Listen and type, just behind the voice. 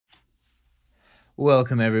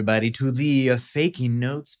Welcome, everybody, to the Faking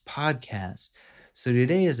Notes podcast. So,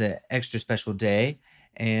 today is an extra special day,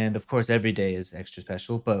 and of course, every day is extra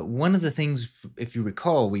special. But one of the things, if you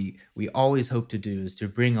recall, we always hope to do is to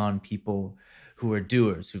bring on people who are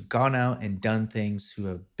doers, who've gone out and done things, who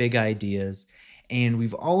have big ideas. And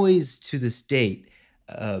we've always, to this date,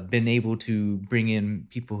 been able to bring in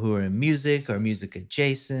people who are in music or music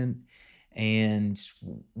adjacent. And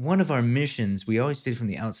one of our missions, we always did from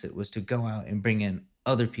the outset, was to go out and bring in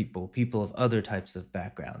other people, people of other types of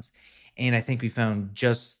backgrounds. And I think we found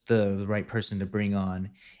just the right person to bring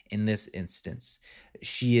on in this instance.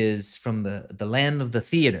 She is from the land of the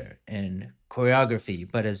theater and choreography,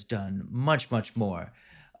 but has done much, much more,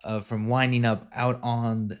 from winding up out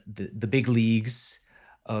on the big leagues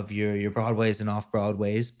of your Broadways and off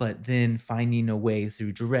Broadways, but then finding a way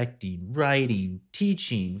through directing, writing,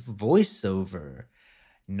 teaching, voiceover,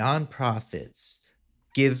 nonprofits,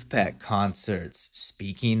 give back concerts,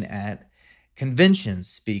 speaking at conventions,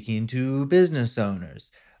 speaking to business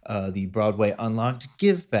owners, the Broadway Unlocked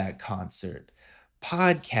Give Back concert,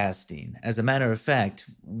 podcasting. As a matter of fact,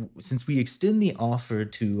 since we extend the offer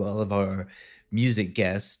to all of our music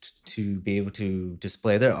guests to be able to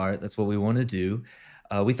display their art, that's what we want to do.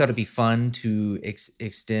 We thought it'd be fun to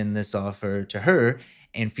extend this offer to her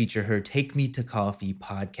and feature her Take Me to Coffee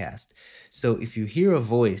podcast. So if you hear a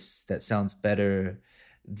voice that sounds better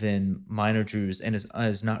than mine or Drew's and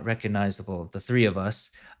is not recognizable of the three of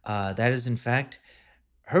us, that is in fact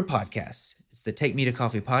her podcast. It's the Take Me to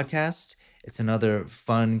Coffee podcast. It's another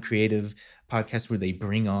fun, creative podcast where they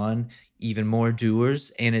bring on even more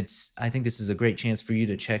doers. And I think this is a great chance for you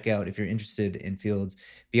to check out if you're interested in fields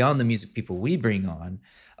beyond the music people we bring on.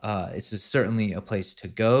 It's just certainly a place to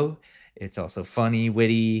go. It's also funny,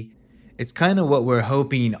 witty. It's kind of what we're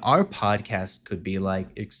hoping our podcast could be like,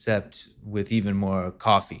 except with even more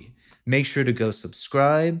coffee. Make sure to go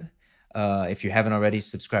subscribe. If you haven't already,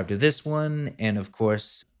 subscribe to this one. And of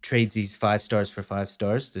course, Tradesies 5 stars for 5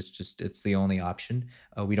 stars. It's the only option.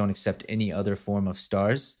 We don't accept any other form of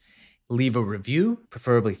stars. Leave a review,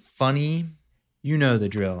 preferably funny. You know the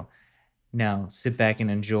drill. Now, sit back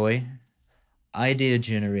and enjoy. Idea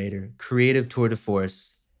generator, creative tour de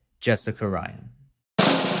force, Jessica Ryan.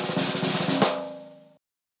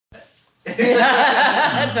 Totally.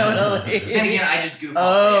 And again, I just goof off.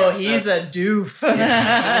 Oh, he's a doof.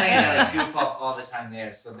 I goof off all the time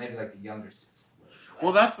there, so maybe like the younger students.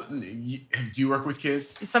 Well, do you work with kids?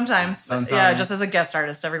 Sometimes. Yeah, just as a guest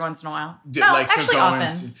artist every once in a while. Actually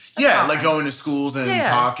often. Like going to schools and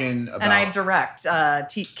talking about... And I direct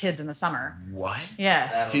kids in the summer. What?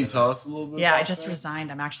 Yeah. Can you tell us a little bit Yeah, about I just that?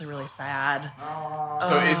 resigned. I'm actually really sad.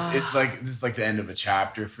 So it's like this is like the end of a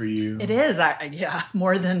chapter for you? It is.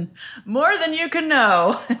 More than you can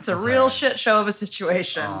know. It's a real shit show of a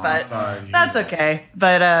situation, but that's okay.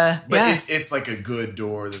 But it's like a good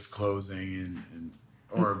door that's closing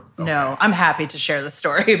No, I'm happy to share the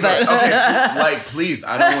story, but okay, like please,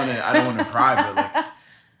 I don't want to pry, but like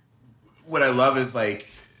what I love is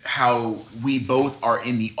like how we both are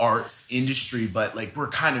in the arts industry, but like we're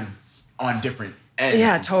kind of on different ends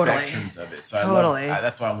and spectrums of it. So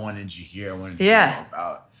that's why I wanted you here. I wanted to know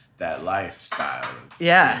about that lifestyle of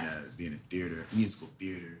being a musical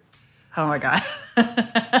theater. Oh my God.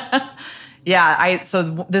 Yeah, so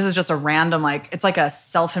this is just a random, it's like a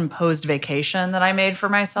self-imposed vacation that I made for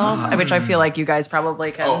myself, which I feel like you guys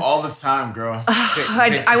probably can. Oh, all the time, girl.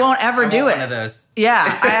 I won't ever do it. One of those.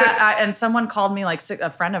 Yeah, and someone called me, a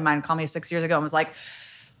friend of mine called me 6 years ago and was like,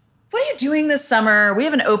 what are you doing this summer? We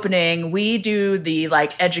have an opening. We do the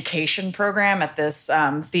education program at this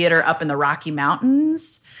theater up in the Rocky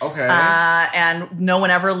Mountains. Okay. And no one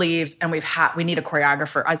ever leaves, and we need a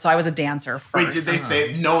choreographer. So I was a dancer first. Wait, did they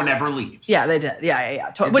say no one ever leaves? Yeah, they did. Yeah.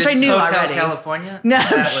 Which I knew Hotel already. California? No,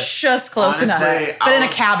 just close enough. But in a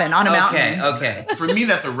cabin on a mountain. Okay. For me,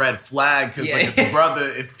 that's a red flag because, as a brother,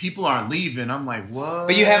 if people aren't leaving, I'm like, what?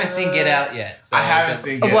 But you haven't seen Get Out yet. So I haven't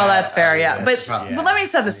seen Get Out. Well, that's fair, yeah. But but let me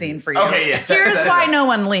set the scene for you. Okay, yeah. Here's why no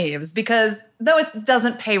one leaves. Because though it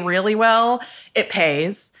doesn't pay really well, it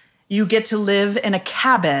pays. You get to live in a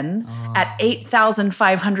cabin at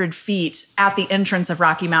 8,500 feet at the entrance of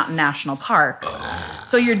Rocky Mountain National Park.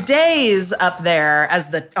 So your days up there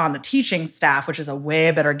on the teaching staff, which is a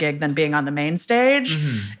way better gig than being on the main stage,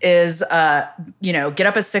 is get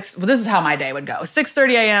up at 6. Well, this is how my day would go.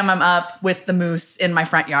 6:30 a.m. I'm up with the moose in my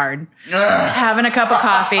front yard, having a cup of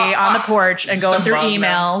coffee on the porch and going through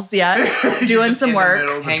emails. Yeah, doing some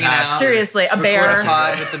work, hanging out. Seriously, a bear.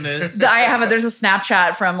 Pod with the moose. There's a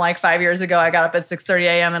Snapchat from 5 years ago. I got up at 6:30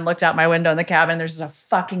 a.m. and looked out my window in the cabin. There's just a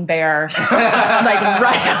fucking bear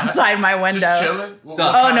right outside my window. Just chilling?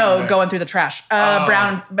 Suck. Oh no, going through the trash.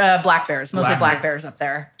 Brown black bears, mostly black bears up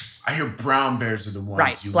there. I hear brown bears are the ones.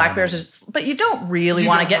 Right, black bears are just, but you don't really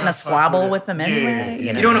want to get in a squabble with them anyway.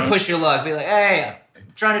 Yeah. You don't want to push your luck. Be like, hey, I'm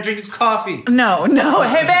trying to drink this coffee. No.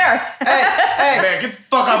 Hey, bear. Hey, man, get the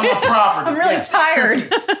fuck out of my property. I'm really tired.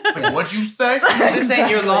 It's like, what'd you say? This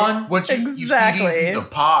ain't your lawn. What you Exactly. see these are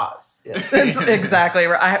paws. That's exactly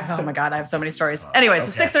right. Oh my God, I have so many stories. Anyway,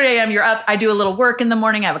 so 6:30 a.m. you're up. I do a little work in the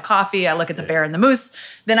morning. I have a coffee. I look at the bear and the moose.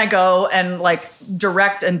 Then I go and like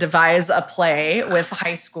direct and devise a play with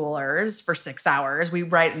high schoolers for 6 hours. We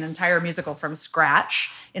write an entire musical from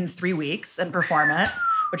scratch in 3 weeks and perform it,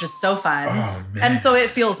 which is so fun. Oh, man. And so it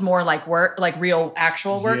feels more like work, like real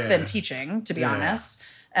actual work Yeah. than teaching, to be honest.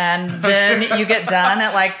 And then you get done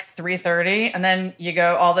at like 3:30, and then you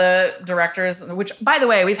go, all the directors, which by the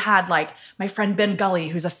way, we've had like my friend Ben Gully,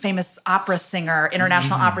 who's a famous opera singer,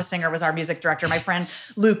 international opera singer, was our music director. My friend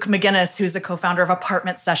Luke McGinnis, who's a co-founder of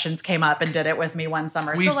Apartment Sessions, came up and did it with me one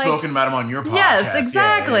summer. We've spoken about him on your podcast. Yes,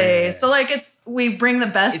 exactly. Yeah. So like we bring the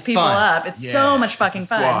best It's people fun. up. It's so much fucking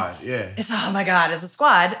it's a fun. squad. Yeah. It's, oh my God, it's a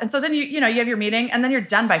squad. And so then you have your meeting, and then you're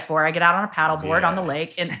done by 4. I get out on a paddleboard on the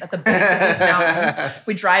lake at the base of these mountains.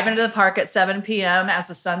 We drive into the park at 7 p.m. as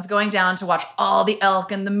the sun's going down to watch all the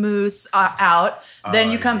elk and the moose out.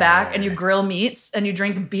 Then you come back and you grill meats and you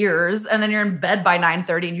drink beers, and then you're in bed by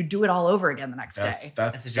 9:30 and you do it all over again the next day.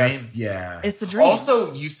 That's a dream. Yeah. It's a dream.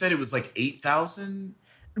 Also, you said it was like 8,000?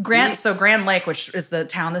 Grand Lake, which is the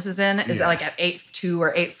town this is in, is like at 8.2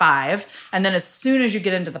 or 8.5. And then as soon as you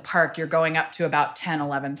get into the park, you're going up to about 10,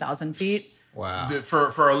 11,000 feet. Wow.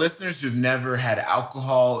 For our listeners who've never had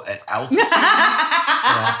alcohol at altitude,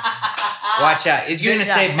 Watch out. You're going to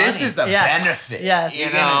save money. this is a benefit. Yes. You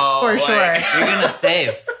know, For sure. You're going to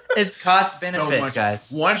save. It's Cost so benefit, much.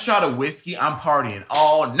 guys. One shot of whiskey, I'm partying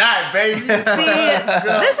all night, baby. See,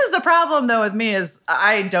 this is the problem though with me is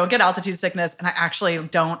I don't get altitude sickness, and I actually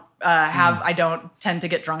don't I don't tend to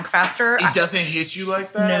get drunk faster. It doesn't hit you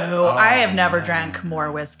like that? No, Oh, I have never man. drank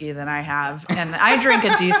more whiskey than I have, and I drink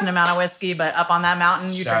a decent amount of whiskey. But up on that mountain,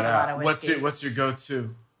 you Shout drink a lot out. of whiskey. What's your go-to?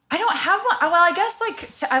 I don't have one. Well, I guess like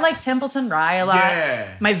I like Templeton Rye a lot.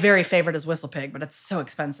 Yeah. My very favorite is Whistle Pig, but it's so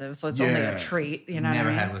expensive, so it's only Yeah. a treat. You know, what I Never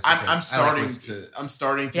mean? had whiskey. I'm starting I like whiskey. I'm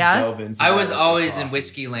starting to Yeah? delve into I was that always in coffee.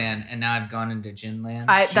 whiskey land, and now I've gone into gin land.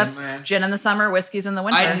 That's man. gin in the summer, whiskey's in the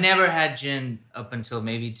winter. I never had gin up until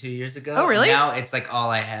maybe 2 years ago. Oh, really? Now it's like all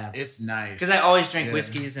I have. It's nice. Because I always drink Yeah.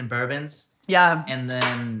 whiskeys and bourbons, Yeah. and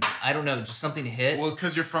then I don't know, just something to hit. Well,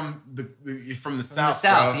 because you're from the From south. the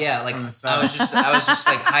south, bro. yeah. Like From the I south. was just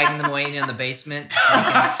like hiding them away in the basement.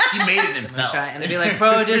 He made it himself. And they'd be like,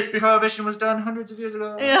 Prohibition was done hundreds of years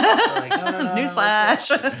ago. Yeah. So like, no.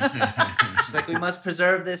 Newsflash. It's like we must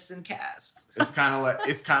preserve this in casks. It's kind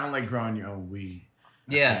of like growing your own weed.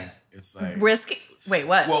 I Yeah. think. It's like Whiskey? Wait,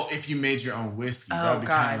 what? well, if you made your own whiskey, that Oh, would be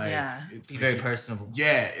kind God, of like yeah. it's Be like very your- personable.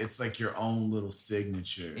 Yeah, it's like your own little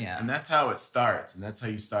signature. Yeah. And that's how it starts, and that's how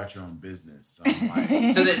you start your own business. So I'm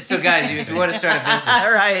like, So guys, if you want to start a business,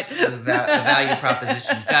 Right. this is a value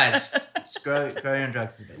proposition. Guys, just grow your own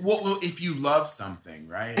drugs in business. well, if you love something,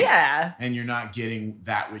 right? Yeah. And you're not getting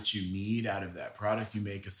that which you need out of that product, you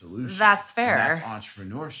make a solution. That's fair. And that's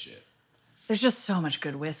entrepreneurship. There's just so much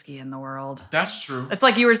good whiskey in the world. That's true. It's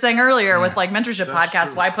like you were saying earlier with like mentorship That's podcasts.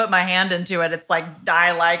 true. Why put my hand into it? It's like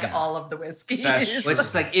I like Yeah. all of the whiskeys. That's Well, it's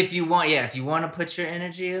just like if you want to put your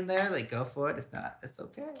energy in there, like go for it. If not, it's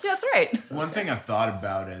okay. That's right. One thing I've thought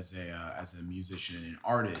about as a musician and an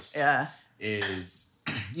artist Yeah. is,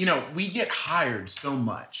 we get hired so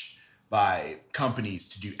much by companies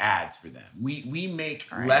to do ads for them. We make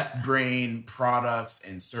Right. left brain products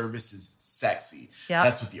and services sexy. Yep.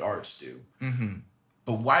 That's what the arts do. Mm-hmm.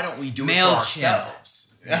 But why don't we do it for MailChimp.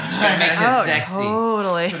 ourselves? Gotta make this Oh, sexy.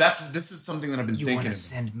 totally. So this is something that I've been You thinking want to about.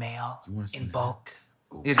 send mail You wanna send in mail? bulk.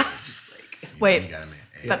 Ooh. It's just like Wait, You got it, man.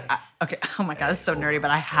 Hey. But okay. Oh my God, it's so nerdy.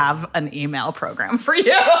 But I have an email program for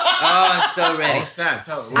you. oh, I'm so ready. Oh, Sam,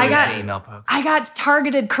 tell I got- What is the email program. I got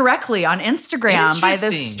targeted correctly on Instagram by Interesting.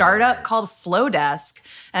 this startup called Flowdesk.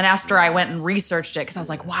 And after I went and researched it, because I was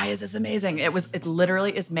like, why is this amazing? It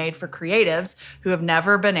literally is made for creatives who have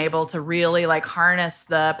never been able to really like harness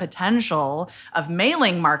the potential of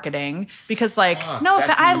mailing marketing. Because like, Fuck, I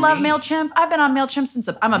that's love neat. MailChimp. I've been on MailChimp since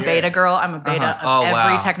I'm a Yeah. beta girl. I'm a beta Uh-huh. of Oh,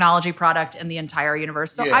 every wow. technology product in the entire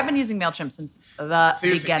universe. So Yeah. I've been using MailChimp since the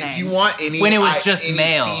Seriously, beginning. if you want any When it was just any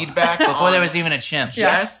mail. feedback Before on there was even a chimp.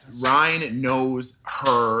 Yeah. Jess Ryan knows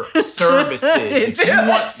her services. If you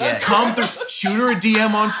want, Yeah. come through, shoot her a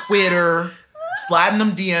DM on Twitter. slide in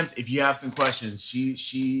them DMs if you have some questions.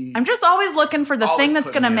 I'm just always looking for the Always thing that's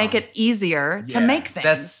putting going to me make on. it easier to Yeah. make things,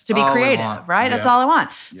 That's to be all we creative, want. right? That's Yeah. all I want.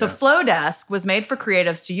 So Yeah. Flowdesk was made for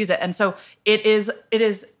creatives to use it. And so it is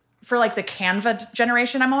for like the Canva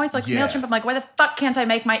generation. I'm always like, Yeah. MailChimp, I'm like, why the fuck can't I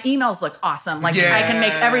make my emails look awesome? Like I can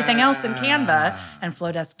make everything else in Canva, and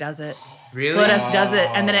Flowdesk does it. Really? Flowdesk does it,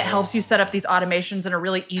 and then it helps you set up these automations in a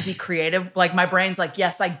really easy, creative. Like my brain's like,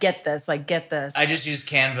 yes, I get this. I get this. I just used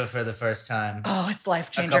Canva for the first time oh, it's life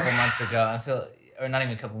a changer. couple months ago. Or not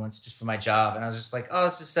even a couple months, just for my job, and I was just like, oh,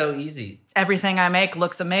 this is so easy. Everything I make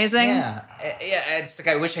looks amazing. Yeah, it's like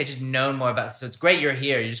I wish I just known more about it. So it's great you're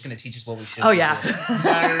here. You're just going to teach us what we should. Oh be yeah.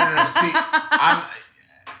 doing. No. See,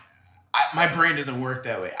 my brain doesn't work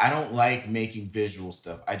that way. I don't like making visual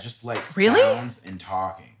stuff. I just like Really? sounds and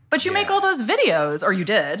talking. But you Yeah. make all those videos, or you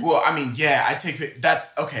did. Well, I mean, yeah, I take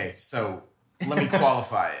that's okay. So let me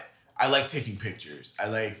qualify it. I like taking pictures. I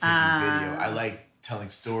like taking video. I like telling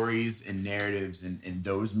stories and narratives in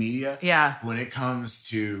those media. Yeah. When it comes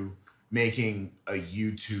to making a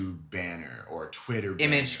YouTube banner or a Twitter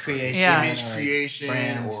Image banner, creation. Yeah. image like creation,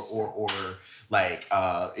 brands. or like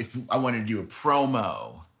if I want to do a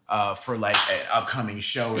promo for like an upcoming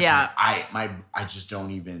show, or Yeah. something, I just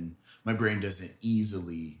don't even. My brain doesn't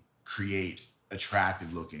easily create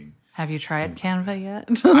attractive looking. Have you tried Canva yet?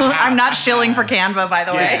 I'm not shilling for Canva, by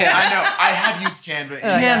the way. Yeah, I know. I have used Canva. in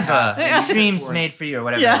the Canva, past. I used it dreams for- made for you, or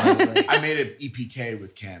whatever. Yeah. I made an EPK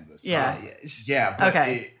with Canva. So Yeah. yeah, but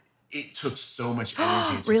Okay. it took so much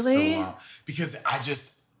energy. It took Really? so long because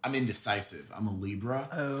I'm indecisive. I'm a Libra.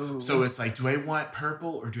 Oh. So it's like, do I want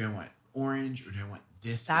purple or do I want orange or do I want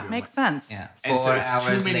this? or do That I makes want- sense. Yeah. And so 4 it's hours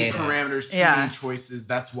too many later. parameters, too Yeah. many choices.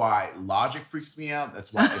 That's why Logic freaks me out.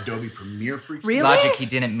 That's why Adobe Premiere freaks me Really? out. Logic, he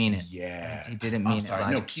didn't mean it. Yeah. He didn't mean I'm it. sorry.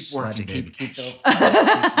 Logic. No, keep working, Logic, baby. Keep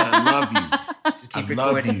I love you. keep I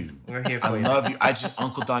love recording. you. We're here for I you. love you.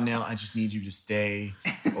 Uncle Donnell, I just need you to stay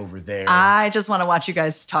over there. I just want to watch you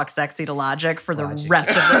guys talk sexy to Logic for the Logic. rest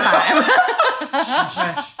of the time.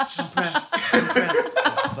 Compress.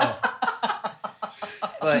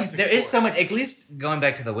 But Please there is explore. so much, at least going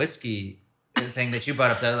back to the whiskey thing that you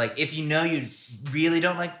brought up though, like if you know you really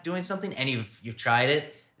don't like doing something and you've tried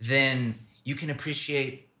it, then you can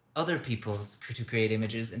appreciate other people to create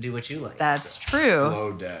images and do what you like. That's true.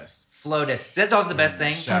 Flowdesk. That's also the best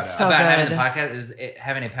thing Shout That's so about having good. the podcast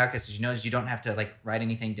having a podcast is you don't have to like write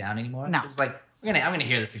anything down anymore. No. It's like I'm gonna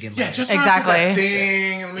hear this again. Yeah, later. just Exactly. That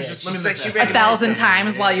thing. Let me Yeah, just she's let me like, listen she to read A that. 1,000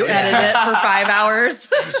 times while you edit it for 5 hours.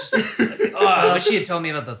 It's just, oh, I wish she had told me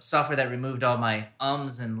about the software that removed all my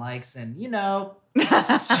ums and likes and We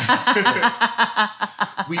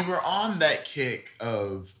were on that kick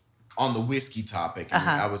on the whiskey topic, and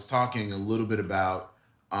I was talking a little bit about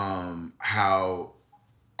how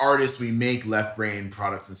artists, we make left brain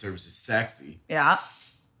products and services sexy, Yeah.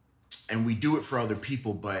 and we do it for other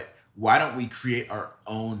people, but why don't we create our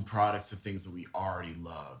own products of things that we already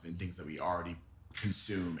love and things that we already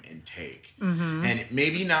consume and take? Mm-hmm. And it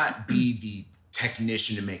maybe not be the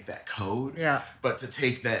technician to make that code, Yeah. but to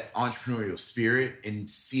take that entrepreneurial spirit and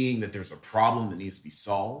seeing that there's a problem that needs to be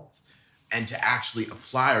solved, and to actually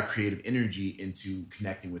apply our creative energy into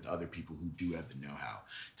connecting with other people who do have the know-how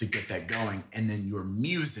to get that going. And then your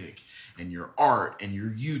music and your art and your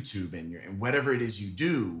YouTube and whatever it is you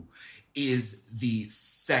do is the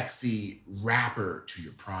sexy wrapper to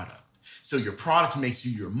your product. So your product makes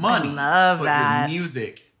you your money, love but that. your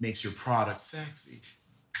music makes your product sexy.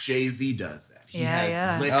 Jay-Z does that. He Yeah, has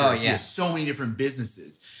yeah. liquors. Oh, He yeah. has so many different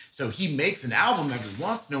businesses. So he makes an album every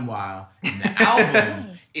once in a while, and the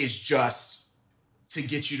album is just to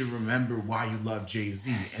get you to remember why you love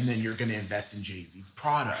Jay-Z, and then you're going to invest in Jay-Z's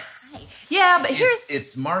products. Yeah, but here's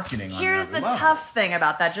It's marketing. here's on the another level. tough thing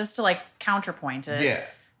about that, just to like counterpoint it. Yeah.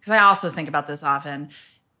 Because I also think about this often.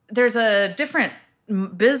 There's a different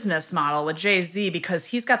business model with Jay-Z because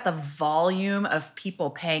he's got the volume of people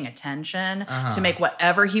paying attention to make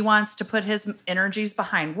whatever he wants to put his energies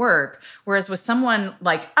behind work. Whereas with someone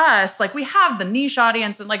like us, like we have the niche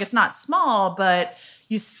audience and like it's not small, but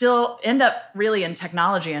you still end up really in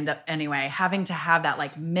technology anyway, having to have that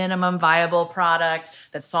like minimum viable product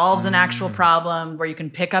that solves an actual problem where you can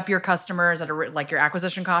pick up your customers at like your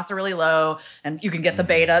acquisition costs are really low and you can get the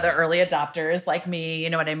beta, the early adopters like me, you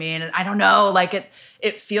know what I mean? And I don't know, like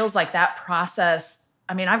it feels like that process.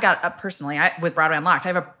 I mean, I've got personally, with Broadway Unlocked, I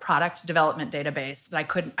have a product development database that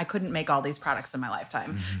I couldn't make all these products in my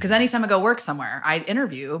lifetime. Because anytime I go work somewhere, I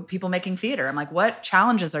interview people making theater. I'm like, what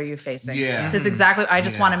challenges are you facing? Yeah. This is exactly, I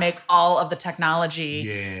just Yeah. want to make all of the technology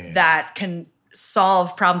Yeah. that can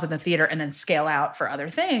solve problems in the theater and then scale out for other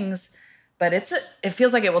things. but it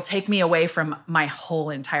feels like it will take me away from my whole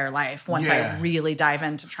entire life once Yeah. I really dive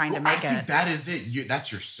into trying to I make think it. that is it.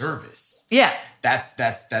 That's your service. Yeah.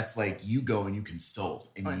 That's like you go and you consult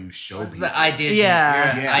and you show people. The idea,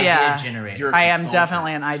 Yeah. you're an Yeah. idea generator. You're a I am consultant.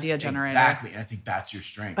 definitely an idea generator. Exactly. And I think that's your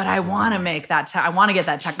strength. But I want to make that. I want to get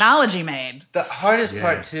that technology made. The hardest Yeah.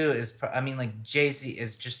 part too is, like Jay-Z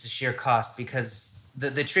is just the sheer cost, because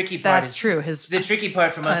the tricky part That's is true. the tricky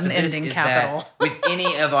part for most of this unending is capital. that with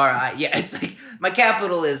any of our it's like my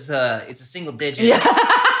capital is it's a single digit. Yeah.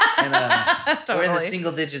 And, we're in the Totally.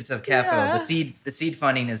 single digits of capital. Yeah. The seed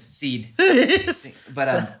funding is seed.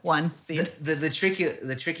 But One seed. the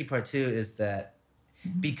tricky part too is that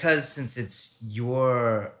because since it's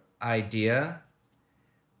your idea,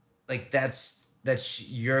 like that's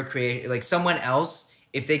your create, like someone else,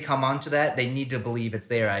 if they come onto that, they need to believe it's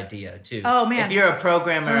their idea too. Oh, man. If you're a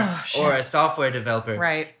programmer Oh, or a shit. software developer,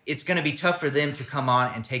 Right. it's going to be tough for them to come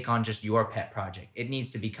on and take on just your pet project. It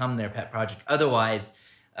needs to become their pet project. Otherwise,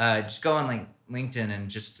 just go on like LinkedIn and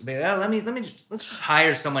just be, let's just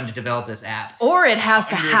hire someone to develop this app. Or it has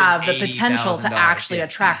to have the potential to $180,000, actually yeah.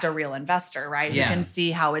 attract a real investor, right? Yeah. You can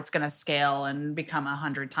see how it's going to scale and become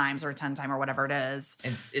 100 times or 10 times or whatever it is.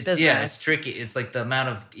 And it's business. it's tricky. It's like the amount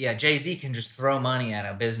of Jay-Z can just throw money at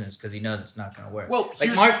a business because he knows it's not going to work. Well, like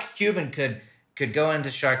here's- Mark Cuban could go into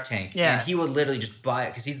Shark Tank Yeah. and he would literally just buy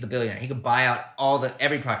it because he's the billionaire. He could buy out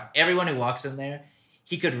every product. Everyone who walks in there,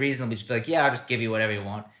 he could reasonably just be like, yeah, I'll just give you whatever you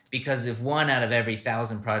want. Because if 1 out of every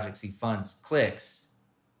 1,000 projects he funds clicks,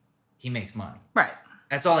 he makes money. Right.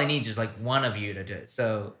 That's all he needs is like one of you to do it.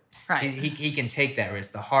 So Right. he can take that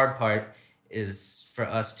risk. The hard part is for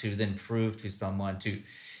us to then prove to someone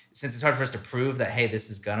since it's hard for us to prove that, hey, this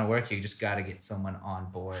is gonna work, you just gotta get someone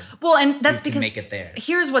on board. Well, and that's who can because make it theirs.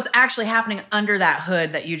 here's what's actually happening under that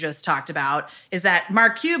hood that you just talked about is that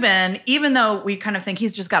Mark Cuban, even though we kind of think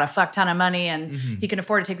he's just got a fuck ton of money and he can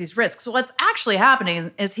afford to take these risks, what's actually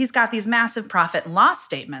happening is he's got these massive profit and loss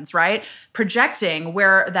statements, right? Projecting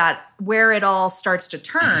where it all starts to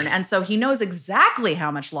turn. And so he knows exactly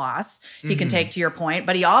how much loss he can take, to your point,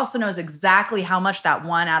 but he also knows exactly how much that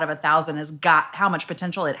 1 out of 1,000 has got, how much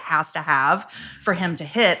potential it has to have for him to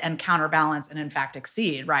hit and counterbalance and in fact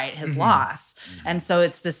exceed, right, his loss. And so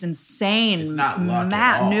it's this insane It's not luck at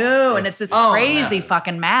math. all. No, and it's this Oh, crazy no.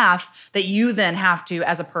 fucking math that you then have to,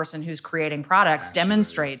 as a person who's creating products, Actually,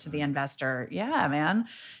 demonstrate it's to the investor. Yeah, man.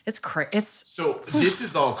 It's it's So this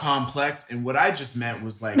is all complex, and what I just meant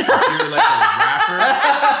was like, if you're like a rapper,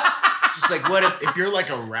 Just like, what if if you're like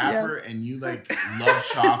a rapper and you like love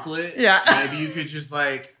chocolate, Yeah. maybe you could just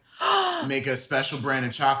like make a special brand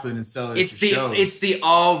of chocolate and sell it it's to the shows. it's the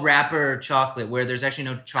all wrapper chocolate where there's actually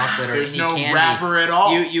no chocolate or There's any no candy. wrapper at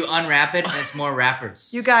all. You unwrap it and it's more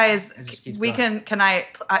wrappers. you guys, It just keeps we going. can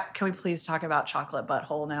we please talk about chocolate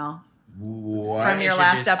butthole now What? from your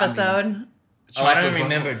last introduce- I episode? I Chocolate don't butthole.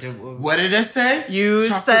 remember. What did I say? You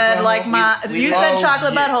Chocolate said butthole? like we- you said oh,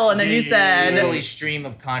 chocolate yeah, butthole, and then yeah, you yeah, said Literally stream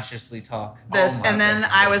of consciously talk. this, Oh my and then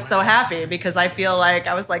God, I so was so what? happy because I feel like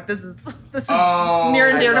I was like, this is Oh, near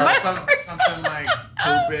and dear to I my love heart. something like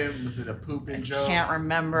pooping. Was it a pooping joke? Can't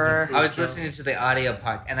remember. I was listening to the audio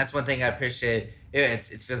podcast, and that's one thing I appreciate. It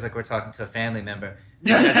feels like we're talking to a family member.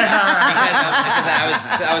 Because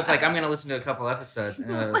I was like, I'm gonna listen to a couple episodes, and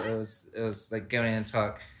it was like going in and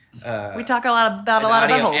talk. We talk a lot about a lot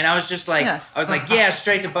of audio, buttholes. and I was just like, Yeah.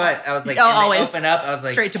 straight to butt. I was like, Oh, and they always. open up. I was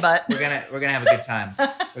like, Straight to butt. We're gonna have a good time.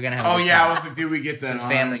 We're gonna have. Oh a good yeah, time. I was like, did we get that This is on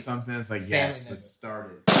family- or something? It's like, family yes, member. let's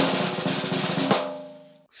start it.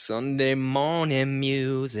 Sunday morning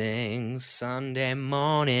musings, Sunday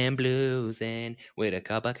morning bluesing with a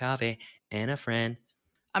cup of coffee and a friend.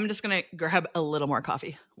 I'm just gonna grab a little more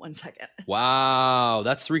coffee. 1 second. Wow,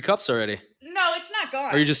 that's 3 cups already. No, it's not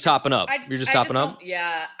gone. Or you're just topping up? You're just topping up? don't-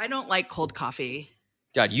 Yeah, I don't like cold coffee.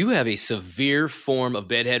 God, you have a severe form of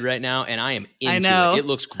bedhead right now, and I am into I know. it. It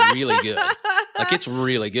looks really good. Like, it's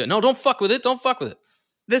really good. No, don't fuck with it. Don't fuck with it.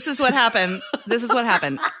 This is what happened.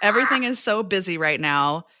 Everything is so busy right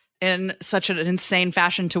now in such an insane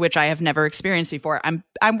fashion to which I have never experienced before. I'm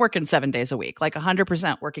working 7 days a week, like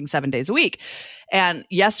 100% working 7 days a week. And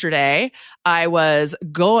yesterday I was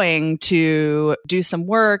going to do some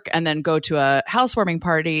work and then go to a housewarming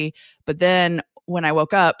party. But then when I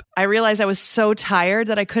woke up, I realized I was so tired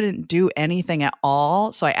that I couldn't do anything at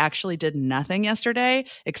all. So I actually did nothing yesterday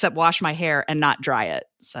except wash my hair and not dry it.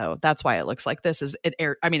 So that's why it looks like this. It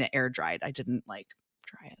air dried. I didn't like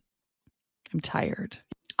dry it. I'm tired.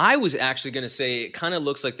 I was actually going to say it kind of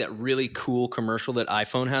looks like that really cool commercial that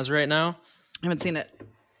iPhone has right now. I haven't seen it.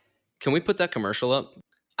 Can we put that commercial up?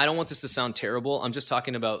 I don't want this to sound terrible. I'm just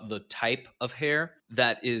talking about the type of hair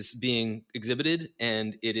that is being exhibited,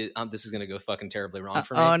 and it is. This is going to go fucking terribly wrong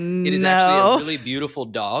for me. Oh, It is actually a really beautiful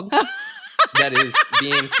dog that is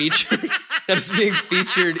being featured. That is being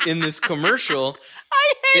featured in this commercial.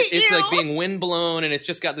 I hate It's you. like being windblown, and it's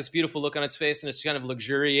just got this beautiful look on its face, and it's kind of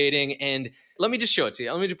luxuriating. And let me just show it to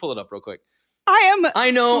you. Let me just pull it up real quick.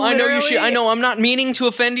 I know you should. I know. I'm not meaning to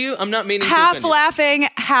offend you. I'm not meaning to half offend you. laughing,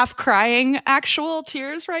 half crying, actual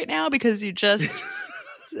tears right now because you just.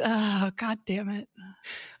 Oh, God damn it!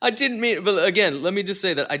 I didn't mean, but again, let me just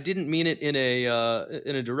say that I didn't mean it in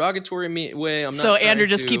a derogatory way. I'm not. So trying Andrew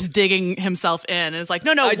just to- keeps digging himself in and is like,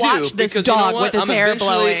 no, I do, watch this because you know dog what? with its I'm hair eventually-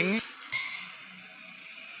 blowing.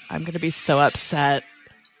 I'm gonna be so upset.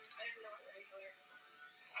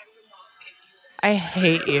 I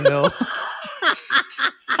hate you.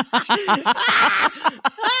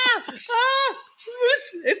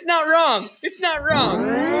 It's not wrong. It's not wrong.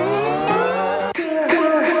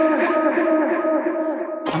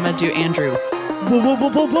 I'm gonna do Andrew.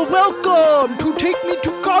 Welcome to Take Me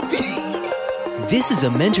to Coffee. This is a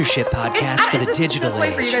mentorship podcast for Is the this digital this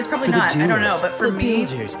way for you age. guys? Probably For the not. I don't know, doers, but for the me,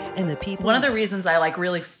 builders, and the people. one of the reasons I like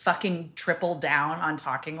really fucking triple down on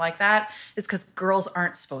talking like that is because girls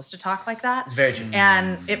aren't supposed to talk like that. It's very true.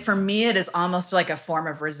 And for me, it is almost like a form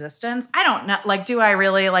of resistance. I don't know. Like, do I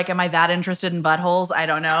really, like, am I that interested in buttholes? I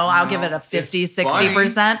don't know. I'll give it a 50, It's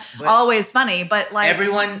 60%. but- Always funny, but like.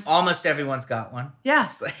 Almost everyone's got one. Yeah.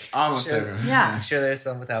 It's like, Almost sure, everyone. Yeah. I'm sure there's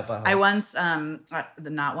some without buttholes. I once,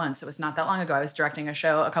 not once, it was not that long ago. I was directing a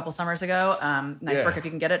show a couple summers ago. Nice Yeah. Work If You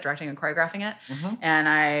Can Get It, directing and choreographing it. And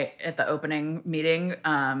at the opening meeting,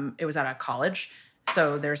 it was at a college.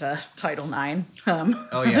 So there's a Title IX,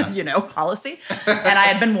 Oh, yeah. policy. And I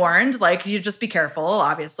had been warned, like, you just be careful.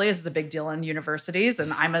 Obviously, this is a big deal in universities.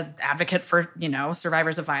 And I'm an advocate for,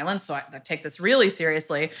 survivors of violence. So I take this really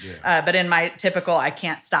seriously. Yeah. But in my typical, I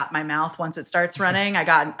can't stop my mouth once it starts running.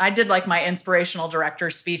 I did like my inspirational director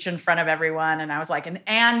speech in front of everyone. And I was like,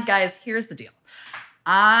 and guys, here's the deal.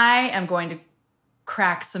 I am going to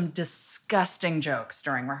crack some disgusting jokes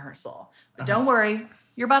during rehearsal. But don't worry,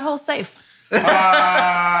 your butthole's safe.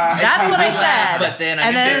 That's what I said. But then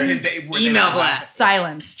And then email blast.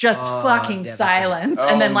 silence, just fucking devastating. silence.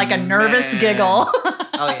 And then like a nervous man. giggle.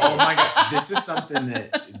 Oh, yeah. Oh my God. This is something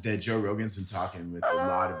that Joe Rogan's been talking with a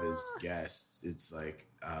lot of his guests. It's like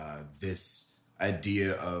this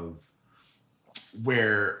idea of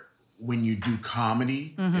where when you do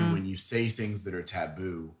comedy and when you say things that are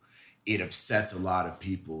taboo, it upsets a lot of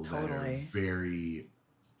people that are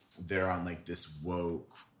they're on like this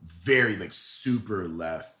woke, very like super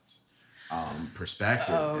left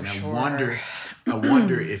perspective. And sure. I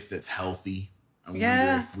wonder if that's healthy. I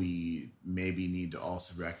Yeah. wonder if we maybe need to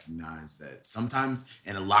also recognize that sometimes,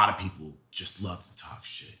 and a lot of people just love to talk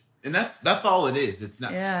shit. And that's all it is. It's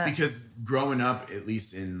not because growing up, at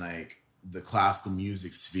least in like the classical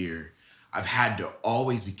music sphere, I've had to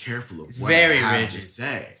always be careful of what very I have rigid. to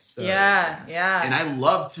say. So, yeah. And I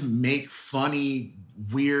love to make funny,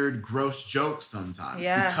 weird, gross jokes sometimes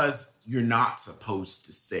because you're not supposed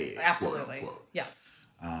to say it. Absolutely. Quote, unquote. Yes.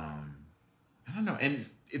 I don't know. And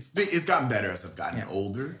it's gotten better as I've gotten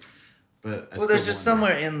older. But Well, there's just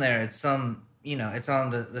somewhere in there. It's it's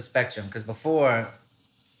on the spectrum. Because before,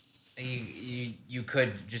 you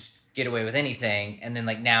could just get away with anything, and then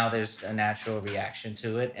like now there's a natural reaction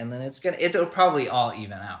to it, and then it'll probably all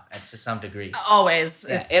even out to some degree. Always.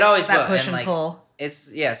 Yeah, It's it always that will. push And, and like, pull.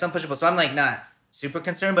 It's some push and pull. So I'm like not super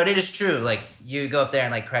concerned, but it is true. Like you go up there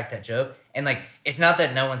and like crack that joke, and like it's not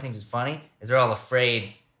that no one thinks it's funny, is they're all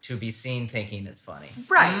afraid to be seen thinking it's funny.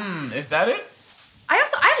 Right. Is that it?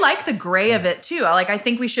 I like the gray of it too. I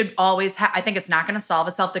think we should always I think it's not going to solve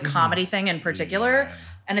itself, the comedy thing in particular. Yeah.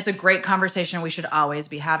 And it's a great conversation we should always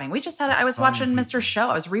be having. We just had I was watching Mr. Show.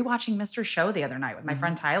 I was rewatching Mr. Show the other night with my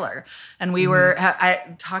friend Tyler. And we were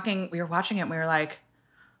we were watching it and we were like,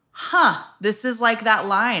 this is like that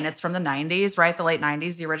line. It's from the 90s, right? The late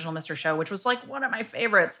 90s, the original Mr. Show, which was like one of my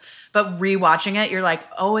favorites. But rewatching it, you're like,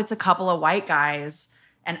 oh, it's a couple of white guys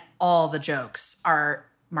and all the jokes are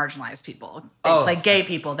marginalized people. They play gay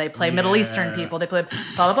people. They play Middle Eastern people. They play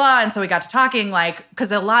blah, blah, blah. And so we got to talking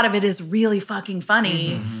because a lot of it is really fucking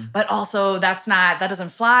funny, but also that doesn't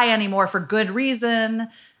fly anymore for good reason.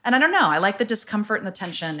 And I don't know. I like the discomfort and the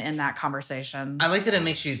tension in that conversation. I like that it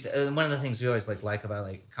makes you. One of the things we always like about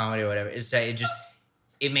like comedy or whatever is that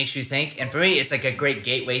it makes you think. And for me, it's like a great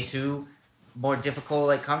gateway to more difficult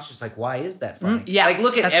like comedy. Just like, why is that funny? yeah, like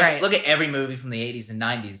look at that's look at every movie from the 80s and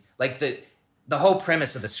 90s. Like the whole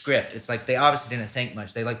premise of the script. It's like they obviously didn't think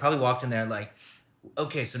much. They like probably walked in there like,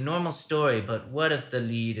 okay, so normal story, but what if the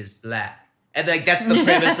lead is black? And like that's the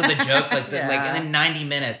premise of the joke. Like and then 90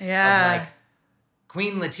 minutes of like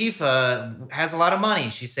Queen Latifah has a lot of money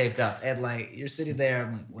she saved up, and like you're sitting there.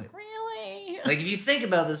 I'm like, wait, really? Like if you think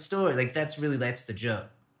about the story, like that's the joke.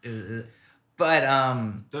 But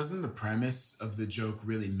doesn't the premise of the joke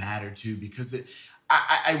really matter too? Because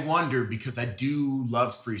I wonder, because I do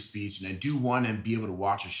love free speech, and I do want to be able to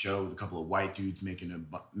watch a show with a couple of white dudes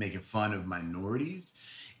making fun of minorities.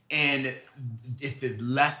 And if the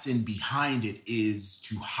lesson behind it is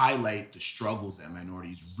to highlight the struggles that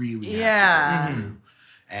minorities really have to go through,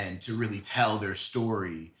 and to really tell their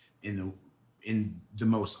story in the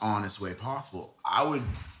most honest way possible, I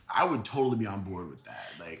would totally be on board with that.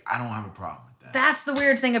 Like, I don't have a problem with that. That's the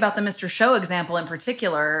weird thing about the Mr. Show example in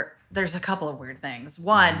particular. There's a couple of weird things.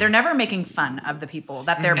 One, they're never making fun of the people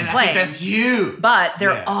that they're playing. I think that's huge. But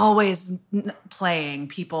they're always playing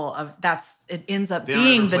people of it ends up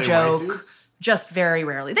being the joke. Just very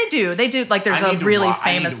rarely. They do. Like there's a really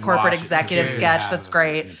famous corporate executive sketch that's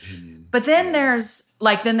great. But then there's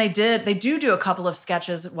then they do a couple of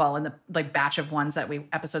sketches, well, in the like batch of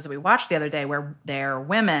episodes that we watched the other day where they're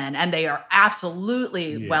women, and they are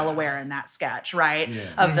absolutely well aware in that sketch, right?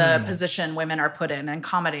 Of the position women are put in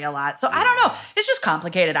comedy a lot. So I don't know. It's just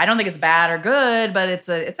complicated. I don't think it's bad or good, but it's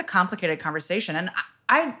a complicated conversation. And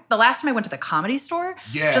the last time I went to the Comedy Store,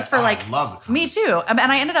 just for I love the Comedy me too. And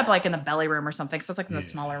I ended up like in the belly room or something. So it's like in the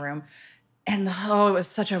smaller room. And it was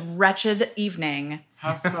such a wretched evening.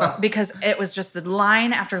 How so? Because it was just the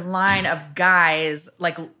line after line of guys,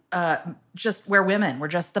 like just where women were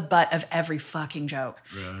just the butt of every fucking joke.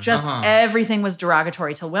 Really? Just everything was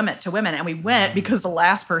derogatory to women. And we went because the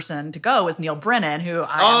last person to go was Neil Brennan, who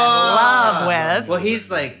I'm in love with. Well, he's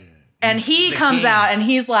like... And he comes out and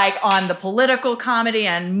he's like on the political comedy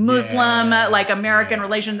and Muslim, like American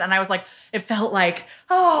relations. And I was like, it felt like,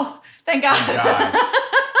 oh, thank God. Thank God.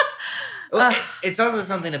 Well, it's also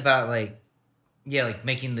something about like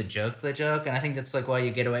making the joke, and I think that's like why you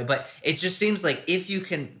get away. But it just seems like if you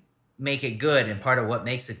can make it good, and part of what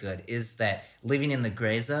makes it good is that living in the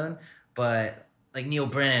gray zone. But like Neil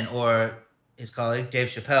Brennan or his colleague Dave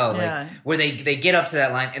Chappelle, like where they get up to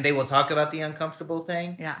that line and they will talk about the uncomfortable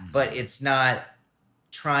thing. Yeah, but it's not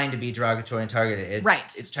trying to be derogatory and targeted.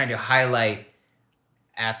 It's trying to highlight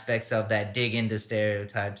aspects of that, dig into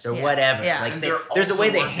stereotypes or whatever. Yeah. Like there's a way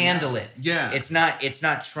they handle it. Yeah. It's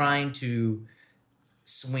not trying to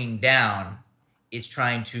swing down. It's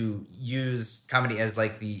trying to use comedy as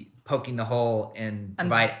like the poking the hole and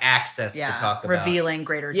provide access to talk about. Revealing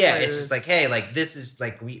greater truths. Yeah, it's just like, hey, like this is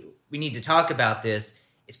like we need to talk about this.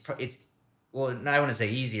 It's well, I want to say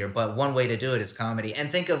easier, but one way to do it is comedy.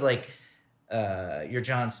 And think of like your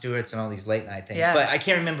Jon Stewart's and all these late night things. Yeah. But I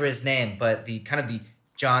can't remember his name, but the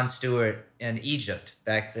Jon Stewart in Egypt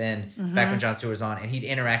back then, back when Jon Stewart was on, and he'd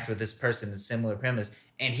interact with this person, a similar premise,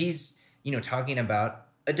 and he's, talking about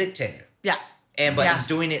a dictator. Yeah. But he's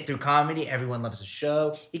doing it through comedy. Everyone loves the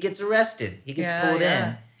show. He gets arrested. He gets pulled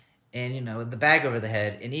in, and the bag over the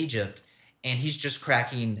head in Egypt, and he's just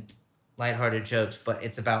cracking lighthearted jokes, but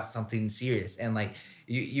it's about something serious, and like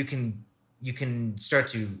you can start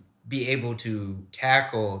to be able to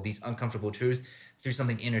tackle these uncomfortable truths through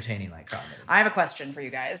something entertaining like comedy. I have a question for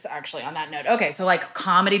you guys, actually, on that note. Okay, so like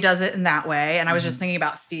comedy does it in that way, and I was just thinking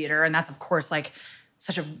about theater, and that's of course like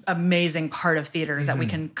such an amazing part of theater is that we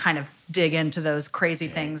can kind of dig into those crazy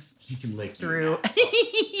things through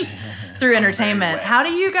through entertainment. How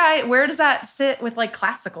do you guys? Where does that sit with like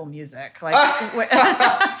classical music? Like,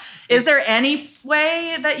 is there any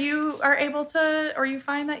way that you are able to, or you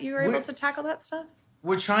find that you are able to tackle that stuff?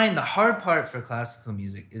 We're trying. The hard part for classical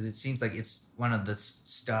music is it seems like it's one of the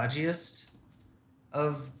stodgiest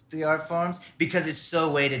of the art forms because it's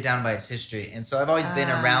so weighted down by its history. And so I've always been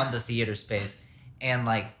around the theater space, and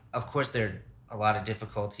like, of course, there are a lot of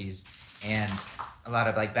difficulties and a lot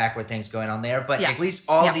of like backward things going on there. But at least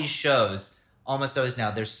all these shows, almost always now,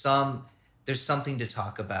 there's something to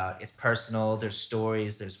talk about. It's personal. There's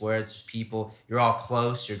stories. There's words. There's people. You're all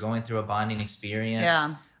close. You're going through a bonding experience.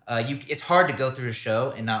 Yeah. It's hard to go through a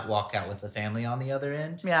show and not walk out with a family on the other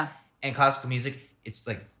end. Yeah. And classical music, it's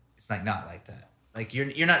like not like that. Like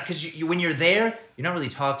you're not, because you when you're there, you're not really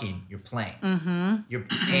talking. You're playing.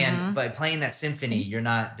 And by playing that symphony, you're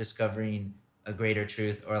not discovering a greater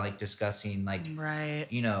truth or like discussing like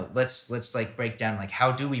let's like break down like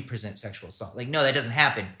how do we present sexual assault. Like no, that doesn't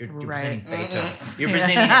happen. You're presenting Beethoven. You're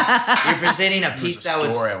presenting a piece that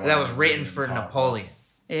was written for Napoleon.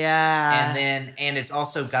 Yeah. And it's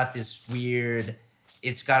also got this weird,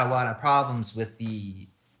 it's got a lot of problems with the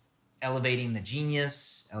elevating the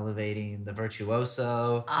genius, elevating the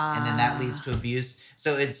virtuoso, and then that leads to abuse.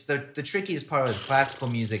 So it's the trickiest part of the classical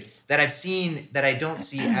music that I've seen that I don't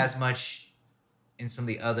see as much in some of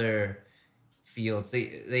the other fields.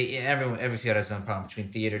 Every field has its own problem between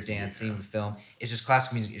theater, dance, even film. It's just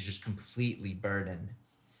classical music is just completely burdened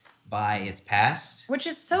by its past, which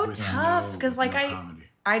is so tough because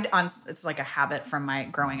it's like a habit from my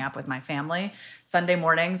growing up with my family. Sunday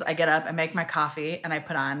mornings, I get up, I make my coffee, and I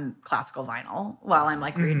put on classical vinyl while I'm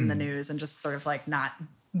like reading the news and just sort of like not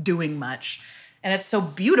doing much. And it's so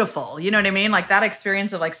beautiful. You know what I mean? Like that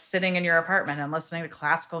experience of like sitting in your apartment and listening to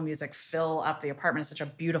classical music fill up the apartment is such a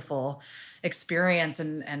beautiful experience.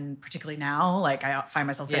 And particularly now, like I find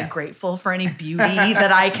myself very grateful for any beauty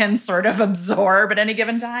that I can sort of absorb at any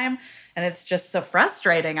given time. And it's just so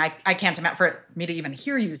frustrating. I can't imagine for me to even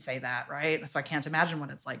hear you say that, right? So I can't imagine what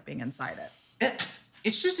it's like being inside it.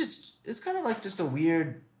 It's kind of like just a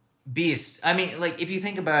weird beast. I mean, like if you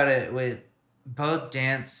think about it with both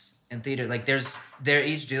dance and theater, like they're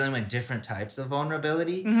each dealing with different types of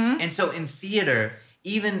vulnerability. And so in theater,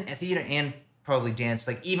 even theater and probably dance,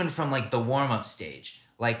 like even from like the warm-up stage,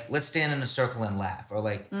 like let's stand in a circle and laugh, or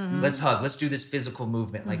like let's hug, let's do this physical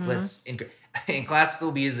movement, like let's in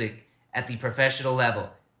classical music at the professional level,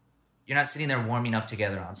 you're not sitting there warming up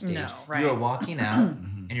together on stage. No, right. You are walking out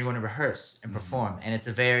and you're going to rehearse and perform, and it's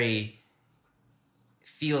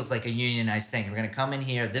feels like a unionized thing. We're going to come in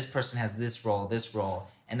here, this person has this role,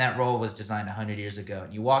 and that role was designed 100 years ago.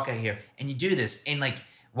 And you walk out here and you do this. And like,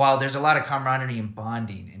 while there's a lot of camaraderie and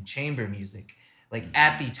bonding and chamber music, like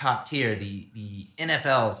at the top tier, the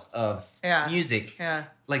NFLs of music,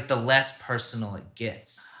 like the less personal it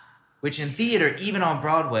gets. Which in theater, even on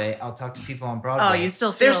Broadway, I'll talk to people on Broadway. Oh, you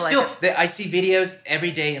still feel I see videos every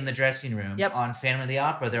day in the dressing room on Phantom of the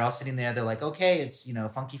Opera. They're all sitting there. They're like, okay, it's,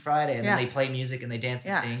 Funky Friday. And then they play music and they dance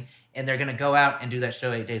and sing. And they're going to go out and do that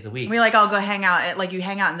show 8 days a week. We all go hang out. You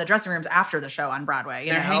hang out in the dressing rooms after the show on Broadway.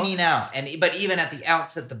 They're hanging out. But even at the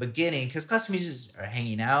outset, the beginning, because classical musicians are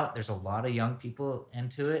hanging out, there's a lot of young people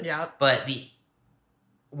into it. Yeah. But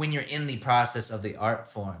when you're in the process of the art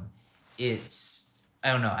form,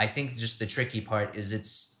 I don't know. I think just the tricky part is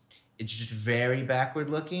it's just very backward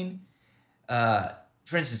looking. For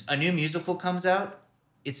instance, a new musical comes out,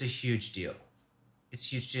 it's a huge deal. It's a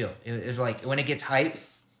huge deal. It's like when it gets hype,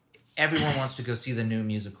 everyone wants to go see the new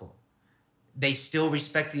musical. They still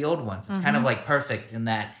respect the old ones. It's kind of like Perfect in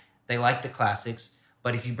that they like the classics,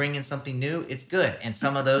 but if you bring in something new, it's good. And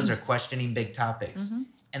some of those are questioning big topics,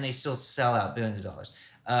 and they still sell out billions of dollars.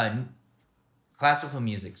 Classical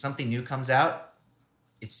music, something new comes out,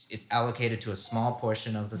 it's allocated to a small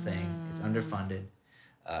portion of the thing. It's underfunded.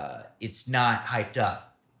 It's not hyped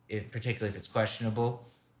up, particularly if it's questionable.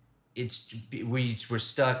 We're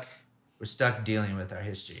stuck dealing with our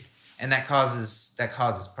history, and that causes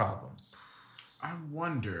problems. I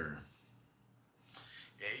wonder.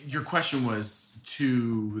 Your question was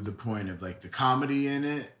to the point of like the comedy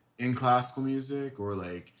in classical music, or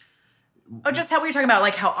like. Oh, just how we were talking about,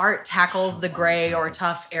 like how art tackles the gray or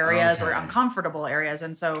tough areas or uncomfortable areas,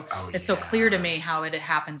 and so it's so clear to me how it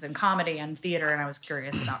happens in comedy and theater, and I was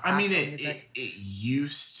curious about classical music. It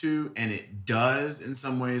used to, and it does in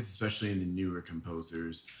some ways, especially in the newer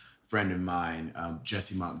composers. Friend of mine,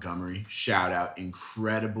 Jessie Montgomery, shout out,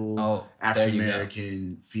 incredible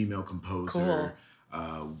African-American female composer.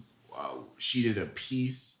 Cool. She did a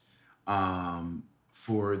piece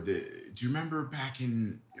for do you remember back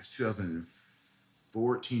in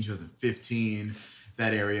 2014, 2015,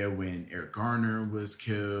 that area when Eric Garner was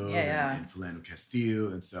killed and Philando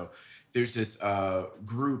Castile? And so there's this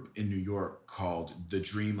group in New York called The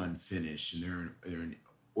Dream Unfinished, and they're an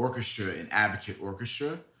orchestra, an advocate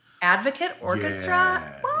orchestra. Advocate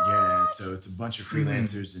orchestra? Yeah. So it's a bunch of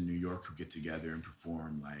freelancers in New York who get together and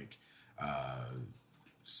perform like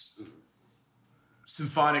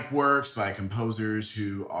symphonic works by composers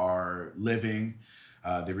who are living.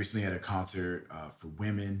 They recently had a concert for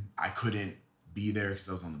women. I couldn't be there because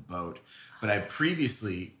I was on the boat, but I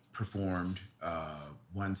previously performed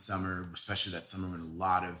one summer, especially that summer when a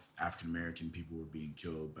lot of African-American people were being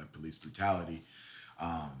killed by police brutality.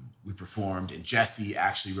 We performed, and Jessie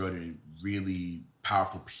actually wrote a really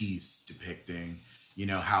powerful piece depicting,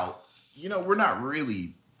 how, we're not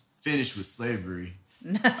really finished with slavery.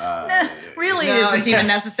 Really isn't even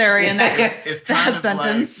necessary in it's kind that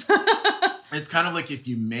sentence. It's kind of like if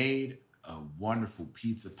you made a wonderful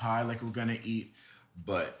pizza pie like we're gonna eat,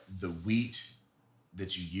 but the wheat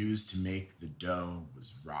that you used to make the dough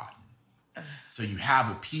was rotten. So you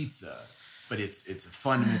have a pizza, but it's a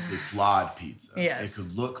fundamentally flawed pizza. Yes. It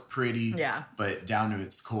could look pretty, Yeah. but down to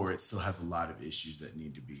its core, it still has a lot of issues that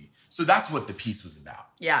need to be. So that's what the piece was about.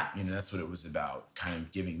 Yeah. That's what it was about, kind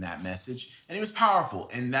of giving that message. And it was powerful.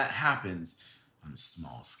 And that happens on a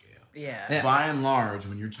small scale. Yeah. By and large,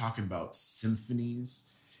 when you're talking about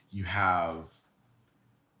symphonies, you have,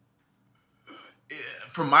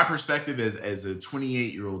 from my perspective as a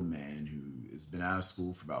 28-year-old man who has been out of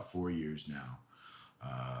school for about 4 years now,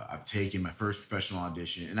 I've taken my first professional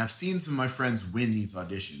audition, and I've seen some of my friends win these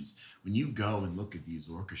auditions. When you go and look at these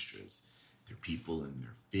orchestras, they're people in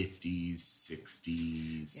their 50s,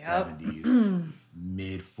 60s, 70s,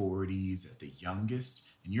 mid-40s at the youngest,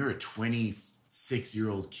 and you're a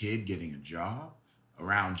 26-year-old kid getting a job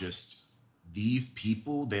around just these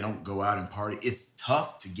people. They don't go out and party. It's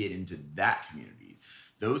tough to get into that community.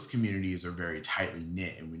 Those communities are very tightly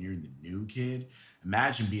knit, and when you're the new kid,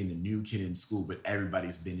 imagine being the new kid in school, but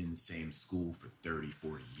everybody's been in the same school for 30,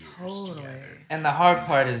 40 years together. And the hard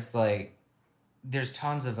part is, like, there's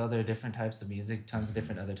tons of other different types of music, tons of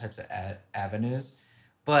different other types of avenues,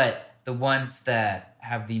 but the ones that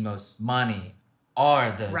have the most money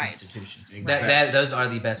are those institutions. Exactly. Those are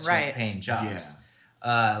the best paying jobs.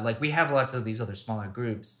 Yeah. Like, we have lots of these other smaller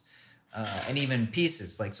groups, and even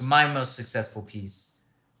pieces. Like, so my most successful piece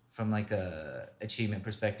from like a achievement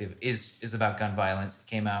perspective is about gun violence. It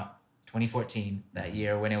came out 2014, that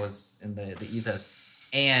year when it was in the ethos.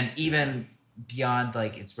 And even beyond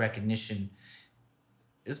like its recognition,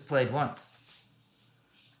 it was played once.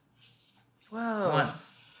 Whoa.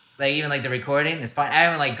 Once. Like even like the recording is fine. I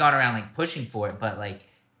haven't like gone around like pushing for it, but like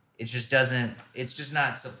it's just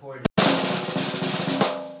not supported.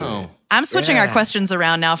 Oh. I'm switching our questions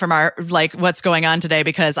around now from our, like, what's going on today,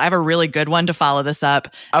 because I have a really good one to follow this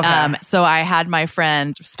up. Okay. So I had my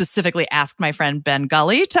friend specifically ask my friend Ben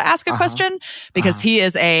Gully to ask a question because he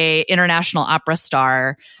is a international opera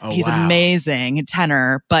star. He's amazing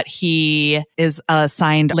tenor, but he is a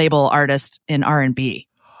signed label artist in R&B.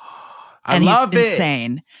 And he's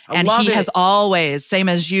insane. And he has always, same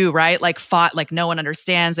as you, right? Like fought like no one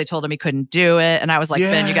understands. They told him he couldn't do it. And I was like,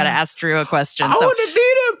 Ben, you got to ask Drew a question. I want to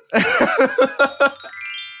beat him.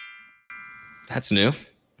 That's new.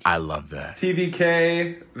 I love that.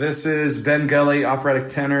 TVK, this is Ben Gully, operatic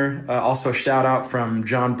tenor. Also shout out from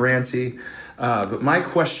John Brancy. But my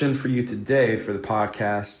question for you today for the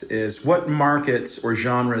podcast is, what markets or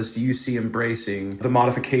genres do you see embracing the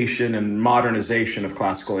modification and modernization of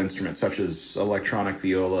classical instruments, such as electronic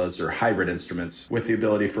violas or hybrid instruments, with the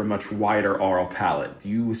ability for a much wider aural palette? Do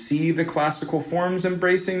you see the classical forms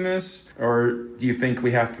embracing this, or do you think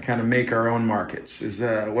we have to kind of make our own markets?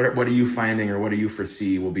 What are you finding, or what do you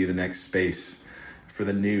foresee will be the next space for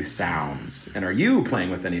the new sounds? And are you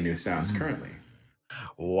playing with any new sounds currently?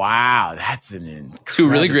 Wow, that's an incredible two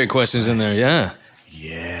really great questions in there. Yeah.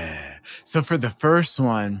 Yeah. So for the first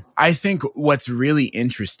one, I think what's really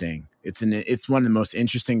interesting, it's one of the most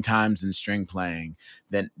interesting times in string playing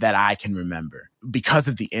that I can remember. Because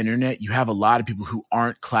of the internet, you have a lot of people who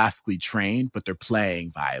aren't classically trained, but they're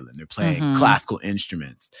playing violin, they're playing classical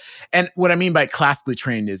instruments. And what I mean by classically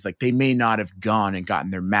trained is like they may not have gone and gotten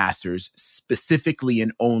their master's specifically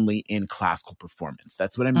and only in classical performance.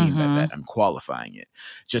 That's what I mean by that. I'm qualifying it.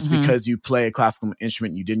 Just because you play a classical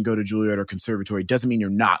instrument, you didn't go to Juilliard or conservatory, doesn't mean you're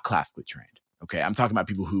not classically trained. Okay, I'm talking about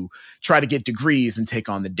people who try to get degrees and take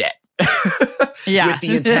on the debt. With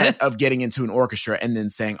the intent of getting into an orchestra and then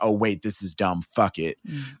saying, oh, wait, this is dumb. Fuck it.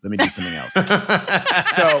 Let me do something else.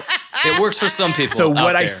 So it works for some people. So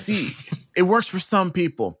what I see, it works for some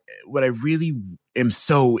people. What I really am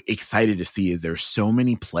so excited to see is there's so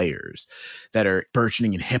many players that are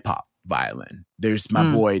burgeoning in hip hop violin. There's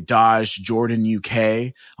my boy Daj Jordan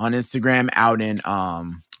UK on Instagram out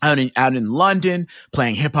in London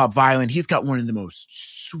playing hip hop violin. He's got one of the most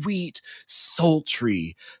sweet,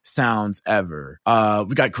 sultry sounds ever.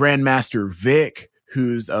 We got Grandmaster Vic,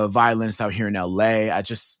 who's a violinist out here in LA.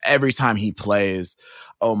 Every time he plays,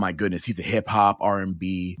 oh my goodness, he's a hip hop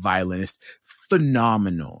R&B violinist.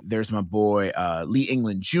 Phenomenal. There's my boy Lee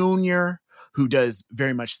England Jr., who does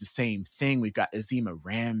very much the same thing. We've got Azima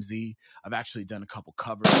Ramsey. I've actually done a couple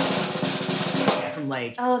covers. From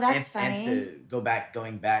like, that's funny. And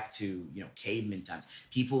going back to, caveman times,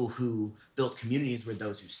 people who built communities were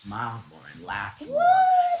those who smiled more and laughed more.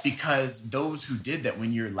 Because those who did that,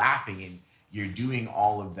 when you're laughing and you're doing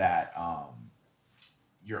all of that,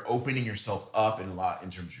 you're opening yourself up in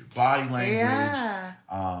terms of your body language. Yeah.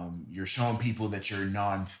 You're showing people that you're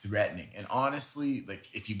non-threatening. And honestly, like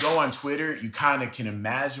if you go on Twitter, you kind of can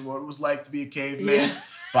imagine what it was like to be a caveman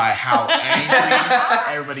by how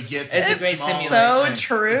angry everybody gets. It's a great simulation. So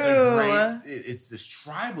true. It's this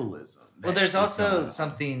tribalism. Well, there's also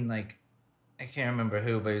something like, I can't remember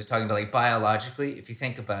who, but he was talking about like biologically, if you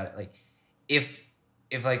think about it, like if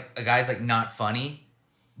like a guy's like not funny,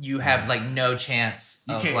 you have like no chance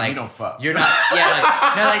of like you don't fuck. You're not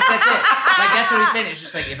like that's it. Like that's what he's saying. It's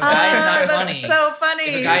just like if a guy is not funny, so funny.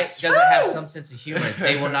 if a guy doesn't have some sense of humor,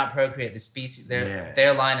 they will not procreate. The species,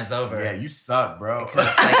 their line is over. Yeah, you suck, bro. Because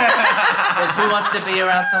who wants to be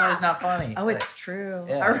around someone who's not funny? Oh, it's true.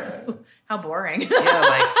 Yeah. How boring.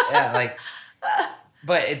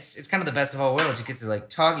 But it's kind of the best of all worlds. You get to like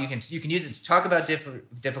talk. You can use it to talk about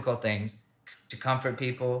difficult things, to comfort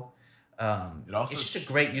people. It's just a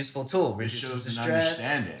great, useful tool. It shows the an stress,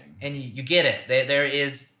 understanding, and you get it. There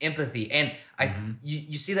is empathy, and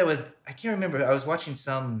you see that with. I can't remember. I was watching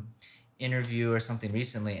some interview or something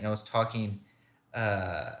recently, and I was talking.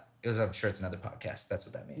 I'm sure it's another podcast. That's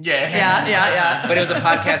what that means. Yeah. But it was a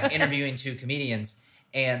podcast interviewing two comedians,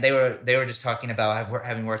 and they were just talking about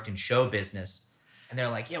having worked in show business, and they're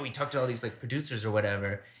like, yeah, we talked to all these like producers or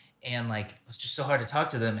whatever, and like it was just so hard to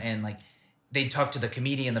talk to them, and like. They'd talk to the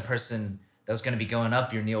comedian, the person that was going to be going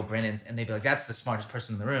up, your Neil Brennan's, and they'd be like, that's the smartest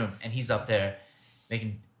person in the room. And he's up there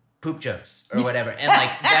making poop jokes or whatever. And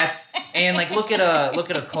like, look at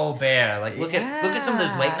a Colbert. Like, look at some of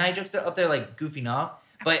those late night jokes. They're up there like goofing off.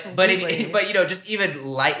 But you know, just even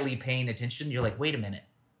lightly paying attention, you're like, wait a minute.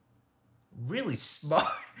 Really smart.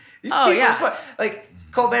 These people are smart. Like,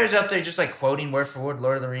 Colbert's up there just like quoting word for word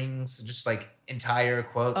Lord of the Rings, just like entire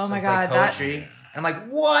quotes. Oh my of, God. like, poetry. And I'm like,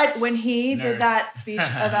 what? When he did that speech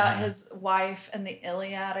about his wife and the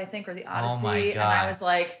Iliad, I think, or the Odyssey, and I was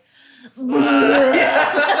like, I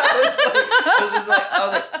was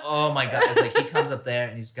like, oh my God. It's like he comes up there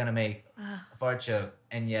and he's gonna make a fart joke,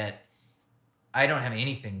 and yet I don't have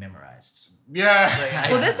anything memorized.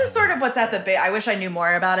 Yeah. Well, this is sort of what's at the base. I wish I knew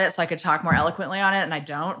more about it so I could talk more eloquently on it, and I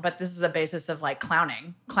don't. But this is a basis of like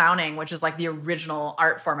clowning, which is like the original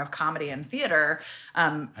art form of comedy and theater.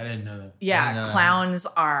 I didn't know that. Yeah, clowns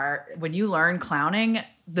are, when you learn clowning,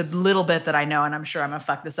 the little bit that I know, and I'm sure I'm gonna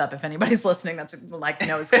fuck this up if anybody's listening that's like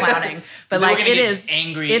knows clowning, but like it is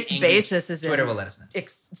angry. Its basis is Twitter in will let us know.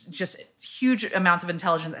 It's just huge amounts of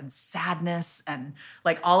intelligence and sadness and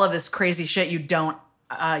like all of this crazy shit you don't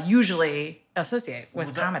usually associate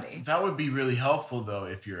with comedy. That would be really helpful though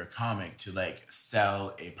if you're a comic to like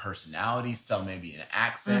sell a personality, sell maybe an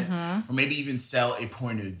accent, or maybe even sell a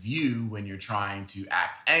point of view when you're trying to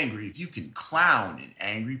act angry. If you can clown an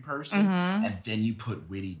angry person and then you put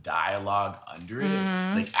witty dialogue under it,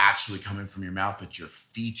 like actually coming from your mouth, but your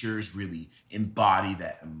features really embody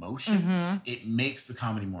that emotion, it makes the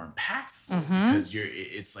comedy more impactful because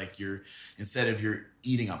it's like instead of you're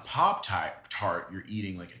eating a Pop-Tart, you're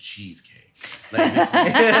eating like a cheesecake. Like this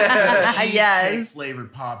is cheesecake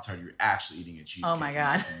flavored Pop-Tart. You're actually eating a cheesecake. Oh my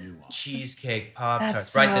God. Cheesecake Pop-Tarts.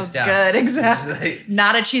 That's Write this down. Good, exactly.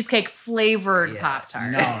 Not a cheesecake flavored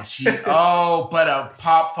Pop-Tart. No, but a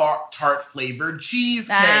Pop-Tart flavored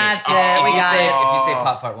cheesecake. That's it. If you say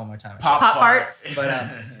Pop-Tart one more time. Pop-Farts.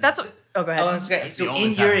 But that's what. Oh, go ahead. So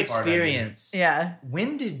in your experience,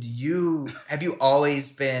 when have you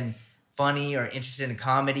always been funny or interested in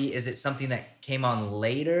comedy? Is it something that came on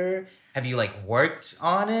later? Have you like worked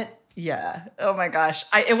on it? Yeah. Oh my gosh.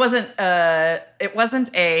 It wasn't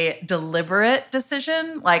a deliberate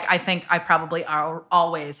decision. Like I think I probably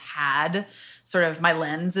always had sort of my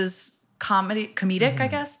lens is comedic, I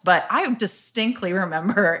guess. But I distinctly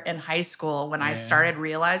remember in high school when I started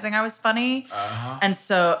realizing I was funny. And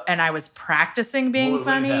I was practicing being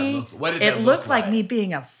funny. What did that look looked like me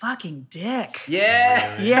being a fucking dick.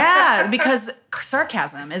 Yeah. Yeah. Because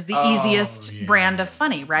sarcasm is the easiest brand of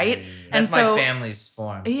funny, right? That's my family's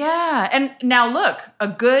form. Yeah. And now look, a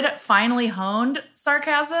good, finely honed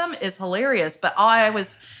sarcasm is hilarious. But I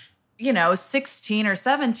was, 16 or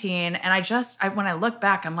 17. And when I look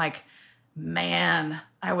back, I'm like, man,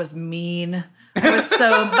 I was mean. But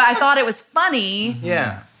I thought it was funny.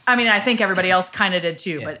 Yeah. I mean, I think everybody else kind of did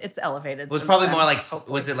too, but it's elevated. It was probably more like,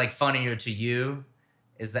 was it like funnier to you?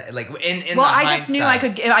 Is that like in well, I just knew I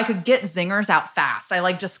could get zingers out fast. I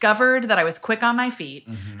like discovered that I was quick on my feet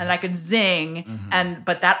and that I could zing,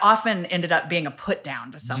 but that often ended up being a put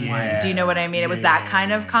down to someone. Yeah. Do you know what I mean? It was that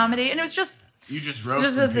kind of comedy, and it was just. You just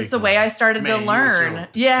roasted it's the way I started to learn.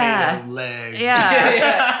 Yeah. Legs.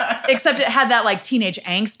 Yeah. Except it had that like teenage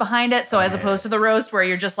angst behind it. So as opposed to the roast where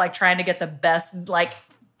you're just like trying to get the best like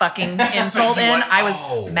fucking insult in, I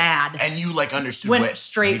was mad. And you like understood Went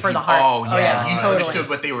straight for the heart. Oh yeah, you totally. understood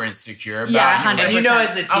what they were insecure about. Yeah, 100%. And you know,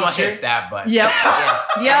 as a teacher, I'm gonna hit that button. Yep.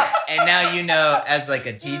 Yep. And now you know, as like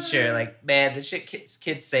a teacher, like, man, the shit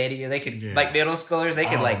kids say to you, they could, like middle schoolers, they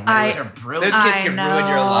could like, they're those brilliant. kids can ruin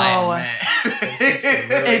your life, man.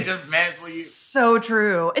 It just mess with you. So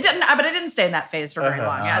true. It didn't, but I didn't stay in that phase for very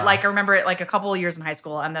long. I remember it like a couple of years in high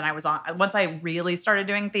school, and then I was on. Once I really started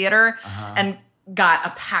doing theater and got a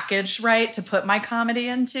package right to put my comedy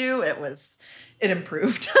into, it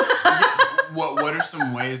improved. What are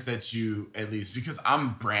some ways that you, at least, because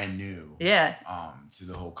I'm brand new, to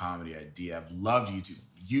the whole comedy idea. I've loved YouTube.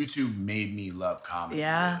 YouTube made me love comedy.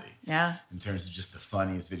 Really. Yeah. In terms of just the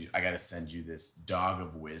funniest video, I gotta send you this Dog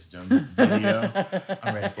of Wisdom video.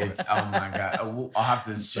 I'm ready for it. Oh my god! I'll have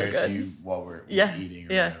to share it to you while we're eating or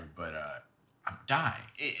whatever. But I'm dying.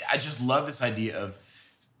 I just love this idea of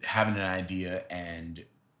having an idea and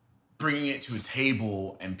bringing it to a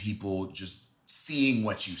table and people just seeing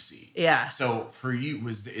what you see. Yeah. So for you,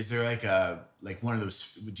 is there like one of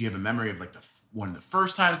those? Do you have a memory of like one of the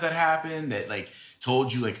first times that happened that like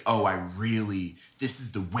told you like, oh, this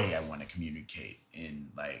is the way I want to communicate in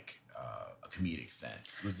like a comedic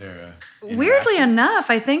sense? Was there weirdly enough,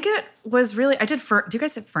 I think it was really, do you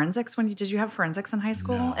guys have forensics did you have forensics in high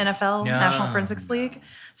school? No. NFL, National Forensics League.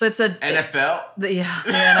 So it's a NFL? The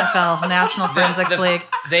NFL, National Forensics League.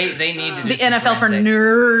 They need to do the some NFL for forensics.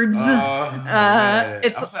 nerds. I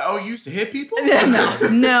was like, oh, you used to hit people?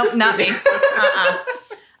 No, not me.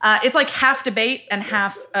 It's like half debate and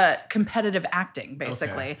half competitive acting,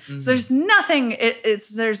 basically. Okay. So there's nothing.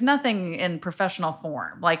 There's nothing in professional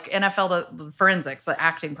form like NFL to forensics, the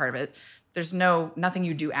acting part of it. There's nothing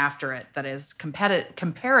you do after it that is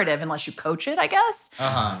comparative unless you coach it, I guess.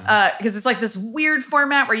 Because it's like this weird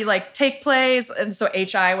format where you like take plays. And so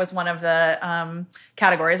HI was one of the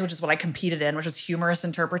categories, which is what I competed in, which was humorous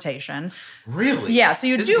interpretation. Really? Yeah. So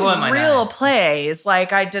you do real plays.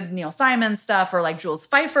 Like I did Neil Simon stuff or like Jules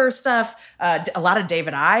Pfeiffer stuff, a lot of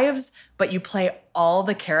David Ives, but you play all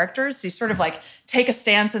the characters. So you sort of like take a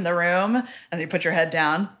stance in the room and then you put your head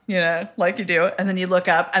down, like you do. And then you look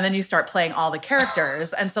up and then you start playing all the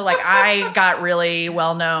characters. And so like I got really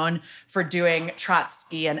well known for doing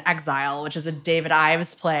Trotsky in Exile, which is a David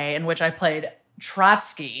Ives play in which I played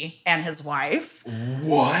Trotsky and his wife.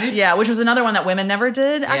 What? Yeah, which was another one that women never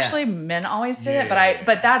did. Actually, men always did it.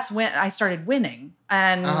 But that's when I started winning.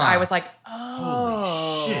 And I was like,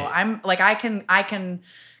 oh, holy shit. I'm like, I can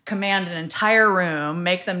command an entire room,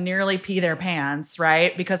 make them nearly pee their pants,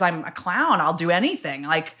 right? Because I'm a clown. I'll do anything.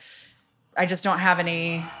 Like, I just don't have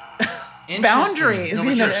any boundaries. No,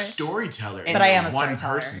 but you're a storyteller. But I am a one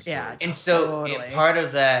storyteller. person Yeah. And so totally. part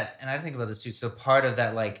of that, and I think about this too, so part of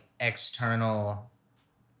that like external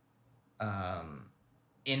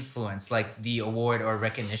influence, like the award or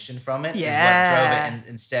recognition from it is what drove it. And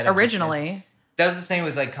instead of originally. That was the same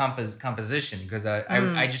with like composition because I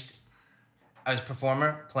was a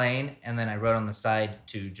performer playing, and then I wrote on the side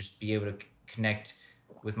to just be able to connect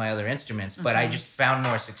with my other instruments. But I just found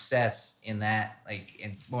more success in that, like,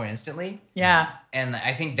 more instantly. Yeah. And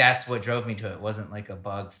I think that's what drove me to it. It wasn't like a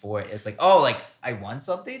bug for it. It's like, oh, like I won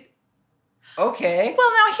something? Okay.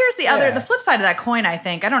 Well, now here's the flip side of that coin, I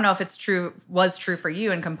think. I don't know if was true for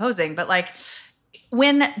you in composing, but like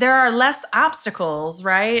when there are less obstacles,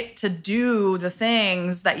 right, to do the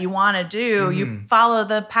things that you want to do, you follow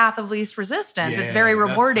the path of least resistance. It's very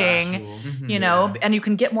rewarding, and you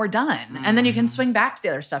can get more done. And then you can swing back to the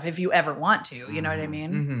other stuff if you ever want to. You know what I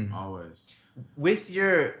mean? Always.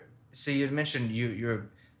 So you mentioned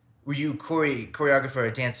were you choreographer or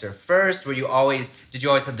dancer first? Did you always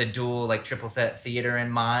have the dual, like, triple theater in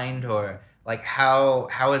mind? Or, like, how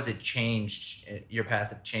has it changed, your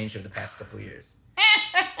path have changed over the past couple of years?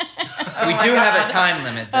 We do have a time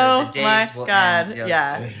limit. The days will end.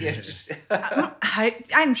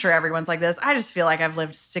 I'm sure everyone's like this. I just feel like I've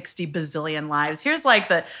lived 60 bazillion lives. Here's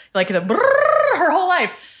her whole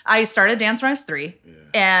life. I started dance when I was 3.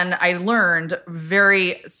 And I learned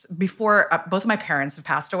before both of my parents have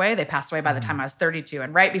passed away. They passed away by the time I was 32.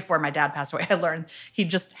 And right before my dad passed away, I learned he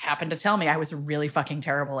just happened to tell me I was really fucking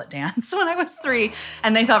terrible at dance when I was 3.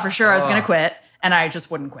 And they thought for sure I was going to quit. And I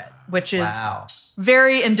just wouldn't quit, which is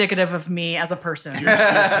very indicative of me as a person. Your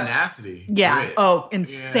tenacity. Yeah. Good. Oh,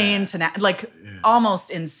 insane tenacity. Like almost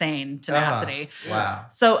insane tenacity. Wow.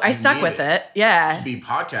 So I stuck with it. Yeah. To be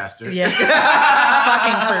podcaster. Yeah.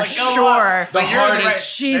 Fucking for sure. The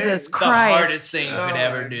hardest, Jesus the Christ. hardest thing you could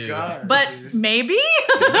ever do. God. But maybe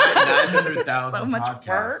 900,000 so much podcasts.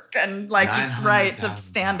 work and like right to 900,000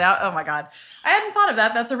 stand out. Oh my God. I hadn't thought of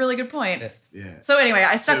that. That's a really good point. Yeah. So anyway,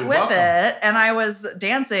 I stuck So with welcome. it and I was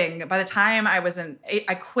dancing. By the time I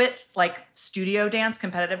quit like studio dance,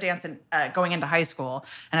 competitive dance, and going into high school.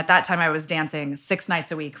 And at that time I was dancing 6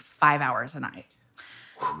 nights a week, 5 hours a night.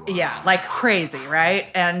 Yeah, like crazy, right?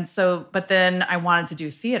 And so, but then I wanted to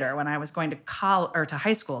do theater when I was going to college or to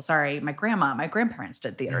high school. Sorry, my grandparents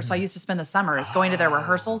did theater, so I used to spend the summers going to their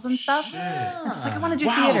rehearsals and stuff. And it's like I want to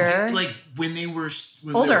do theater. Like when they were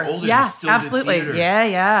Older, they yeah, still absolutely, did theater.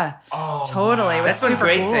 yeah. Oh, Totally. It was That's one super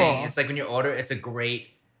great cool. thing. It's like when you're older, it's a great.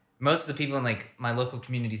 Most of the people in like my local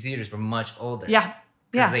community theaters were much older. Yeah.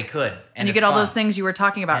 Because Yeah. they could. And you it's get all fun. those things you were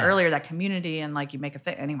talking about Yeah. earlier, that community, and like you make a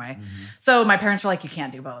thing. Anyway, so my parents were like, you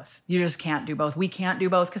can't do both. You just can't do both. We can't do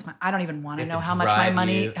both because I don't even want to They know have to how much drive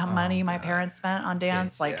money, you. how Oh, money my God. parents spent on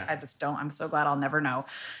dance. Like yeah. I just don't. I'm so glad I'll never know.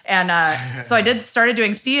 And so I started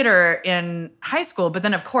doing theater in high school, but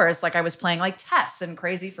then of course, like I was playing like Tess and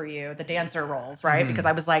Crazy for You, the dancer roles, right? Because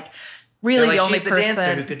I was like, really They're the like, only she's the dancer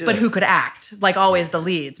person, who could do but it. who could act, like always the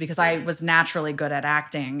leads, because I was naturally good at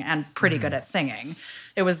acting and pretty good at singing.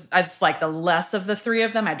 It's like the less of the three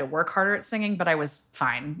of them. I had to work harder at singing, but I was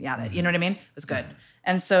fine. Yeah, you know what I mean? It was good.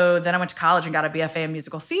 And so then I went to college and got a BFA in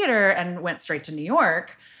musical theater and went straight to New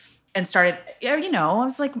York and started, I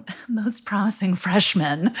was like most promising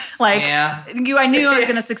freshman. Like Yeah. I knew I was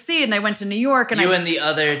going to succeed, and I went to New York and You and the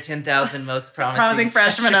other 10,000 most promising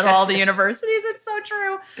freshmen at all the universities. It's so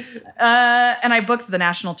true. And I booked the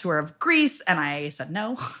national tour of Greece, and I said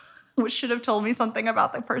no, which should have told me something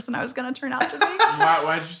about the person I was going to turn out to be.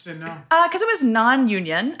 Why did you say no? Because it was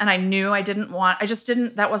non-union, and I knew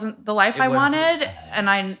that wasn't the life I wanted.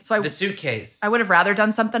 And The Suitcase. I would have rather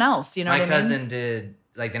done something else. You know My what I mean? cousin did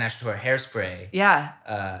like the national tour Hairspray. Yeah.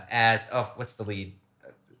 As what's the lead?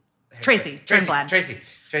 Tracy Turnblad.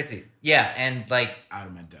 Tracy. Yeah, and like Out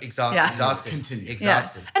of my depth. exhausted. Continue.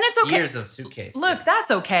 Exhausted. And it's okay. Years of Suitcase. Look, that's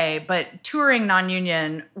okay, but touring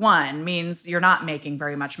non-union, one, means you're not making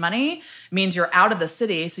very much money, means you're out of the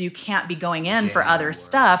city, so you can't be going in for other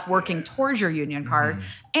stuff, working towards your union card.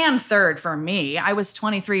 And third, for me, I was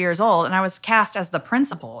 23 years old, and I was cast as the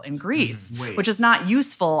principal in Greece, Wait. which is not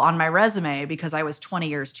useful on my resume because I was 20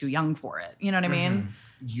 years too young for it. You know what I mean?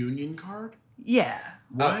 Union card? Yeah.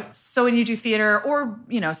 What? So when you do theater, or,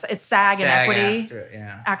 it's SAG and equity,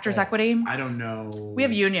 actors equity. I don't know. We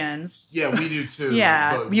have unions. Yeah, we do too.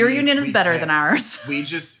 Yeah, but your union is we better pay- than ours. We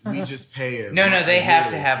just pay it. No, they have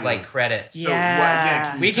to have like credits. So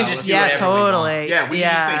Yeah. We can tell just us do Yeah, whatever we want. totally. Yeah, we can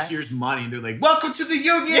Yeah. just say here's money, and they're like, "Welcome to the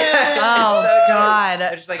union." Oh, It's so true. God.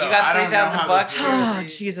 They're just like, So you got I don't know $3,000 how bucks. this Oh,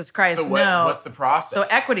 works. Jesus Christ, So no. what's the process? So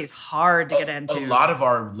equity's hard to get into. A lot of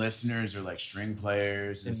our listeners are like string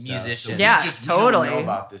players and And stuff. musicians. So Yeah, we totally. don't know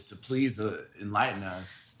about this, so please enlighten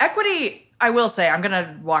us. Equity, I will say, I'm going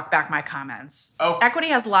to walk back my comments. Oh. Equity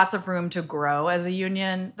has lots of room to grow as a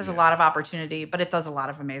union. There's a lot of opportunity, but it does a lot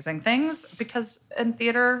of amazing things because in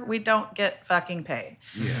theater, we don't get fucking paid.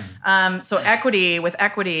 Yeah. So with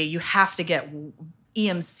equity, you have to get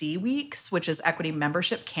EMC weeks, which is Equity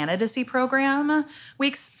Membership Candidacy Program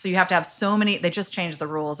weeks. So you have to have so many. They just changed the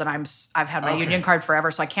rules, and I've had my union card forever,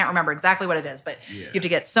 so I can't remember exactly what it is. But you have to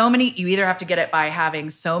get so many. You either have to get it by having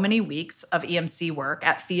so many weeks of EMC work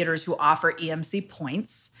at theaters who offer EMC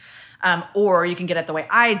points. Or you can get it the way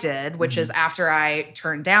I did, which is after I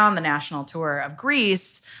turned down the national tour of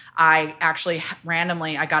Greece, I actually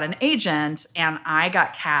randomly, I got an agent and I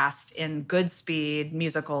got cast in Goodspeed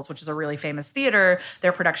Musicals, which is a really famous theater,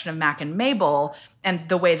 their production of Mac and Mabel. And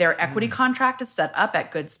the way their equity contract is set up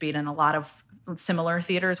at Goodspeed and a lot of similar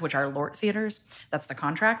theaters, which are Lort theaters, that's the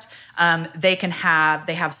contract. They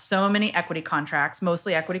have so many equity contracts,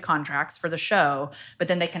 mostly equity contracts for the show, but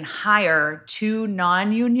then they can hire 2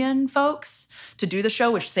 non-union folks to do the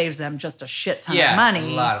show, which saves them just a shit ton of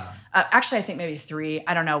money. A lot of money. Actually, I think maybe 3,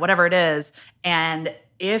 I don't know, whatever it is. And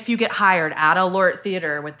if you get hired at a Lort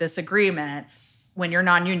theater with this agreement, when you're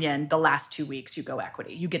non-union, the last 2 weeks you go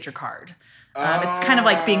equity, you get your card. It's kind of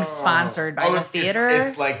like being sponsored by the theater.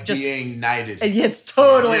 It's like being knighted. It's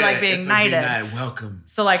totally Yeah, like being it's knighted. Welcome.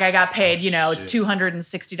 So like I got paid, Shit.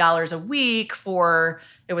 $260 a week for,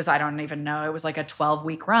 it was, I don't even know, it was like a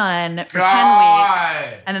 12-week run for God.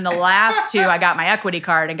 10 weeks. And then the last 2, I got my equity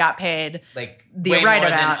card and got paid Like the way right more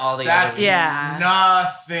amount. than all the That's other Yeah.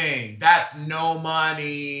 nothing. That's no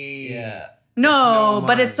money. Yeah. No,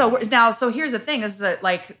 but it's so now. So here's the thing: is that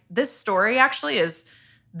like this story actually is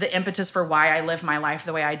the impetus for why I live my life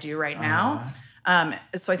the way I do right now.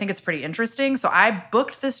 So I think it's pretty interesting. So I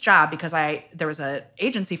booked this job because there was an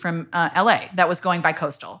agency from LA that was going by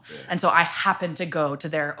Coastal. Yeah. And so I happened to go to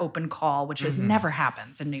their open call, which is never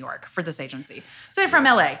happens in New York for this agency. So they're from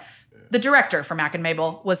LA. The director for Mac and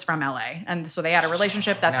Mabel was from LA. And so they had a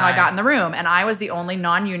relationship. That's how I got in the room. And I was the only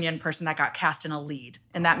non-union person that got cast in a lead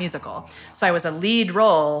in that musical. So I was a lead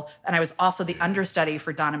role. And I was also the understudy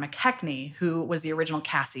for Donna McKechnie, who was the original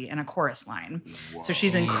Cassie in a chorus line. Whoa. So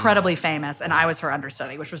she's incredibly famous. And I was her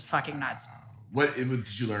understudy, which was fucking nuts.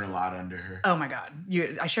 Did you learn a lot under her? Oh my God.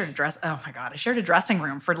 I shared a dressing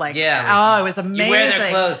room for like, it was amazing. You wear their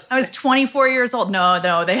clothes. I was 24 years old. No,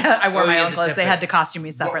 I wore my own clothes. They had to costume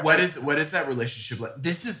me separately. What is that relationship like?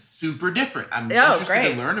 This is super different. I'm interested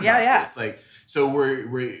to learn about this. Like, so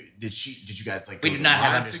did you guys like? We do not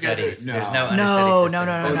have understudies. No. There's no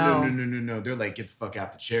understudy system. No. They're like, get the fuck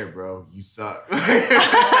out the chair, bro. You suck.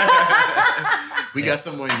 We got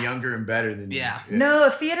someone younger and better than you.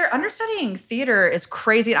 No, understudying theater is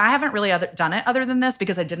crazy. I haven't really done it other than this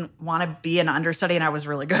because I didn't want to be an understudy and I was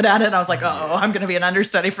really good at it. And I was like, I'm going to be an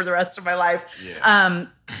understudy for the rest of my life. Yeah.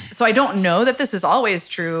 So I don't know that this is always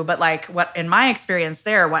true, but like in my experience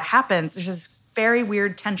there, what happens is this very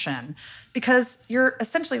weird tension. Because you're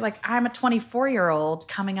essentially like, I'm a 24-year-old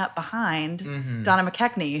coming up behind Donna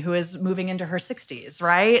McKechnie, who is moving into her 60s,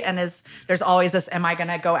 right? And there's always this, am I going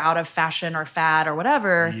to go out of fashion or fad or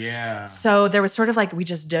whatever? Yeah. So there was sort of like, we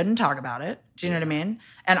just didn't talk about it. Do you know what I mean?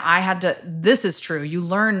 And I had to, this is true. You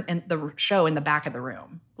learn in the show in the back of the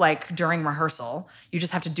room, like during rehearsal. You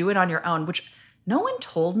just have to do it on your own, which no one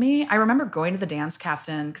told me. I remember going to the Dance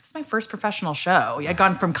Captain because it's my first professional show. I'd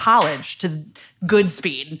gone from college to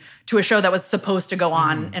Goodspeed to a show that was supposed to go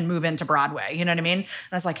on and move into Broadway. You know what I mean? And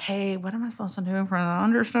I was like, hey, what am I supposed to do for an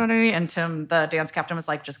understudy? And Tim, the dance captain, was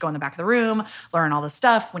like, just go in the back of the room, learn all the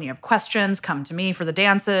stuff. When you have questions, come to me for the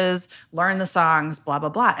dances, learn the songs, blah, blah,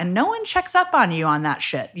 blah. And no one checks up on you on that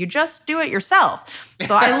shit. You just do it yourself.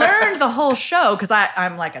 So I learned the whole show because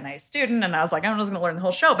I'm like a nice student and I was like, I'm just going to learn the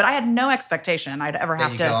whole show. But I had no expectation I'd ever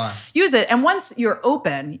have to use it. And once you're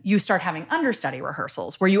open, you start having understudy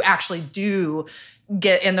rehearsals where you actually do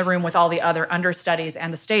get in the room with all the other understudies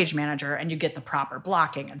and the stage manager and you get the proper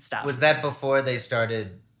blocking and stuff. Was that before they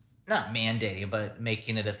started, not mandating, but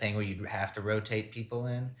making it a thing where you'd have to rotate people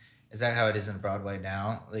in? Is that how it is in Broadway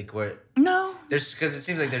now? Like where? No. Because it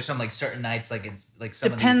seems like there's some like certain nights, like it's like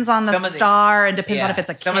some depends on the star and depends on if it's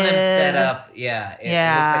a kid. Some of them set up, it looks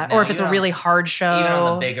like or if it's a really hard show. Even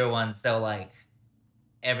on the bigger ones, they'll like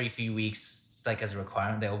every few weeks, like as a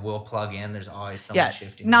requirement, will plug in. There's always someone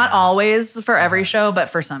shifting. Not always for every show, but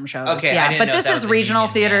for some shows. Okay, yeah. But this is regional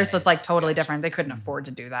theater, so it's like totally different. They couldn't afford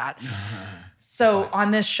to do that. So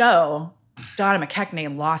on this show, Donna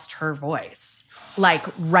McKechnie lost her voice like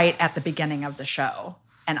right at the beginning of the show.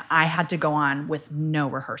 And I had to go on with no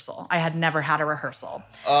rehearsal. I had never had a rehearsal.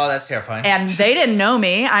 Oh, that's terrifying. And they didn't know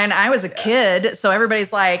me. I was a kid. So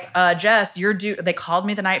everybody's like, Jess, you're due. They called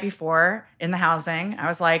me the night before in the housing. I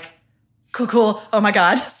was like, cool. Oh my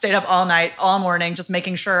God. Stayed up all night, all morning, just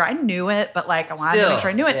making sure I knew it. But like, I wanted to make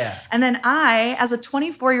sure I knew it. Yeah. And then I, as a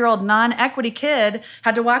 24-year-old non-equity kid,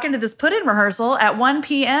 had to walk into this put-in rehearsal at 1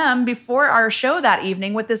 p.m. before our show that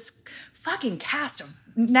evening with this fucking cast of,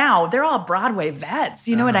 now they're all Broadway vets.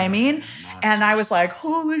 You know what I mean? And I was like,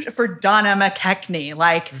 holy shit, for Donna McKechnie,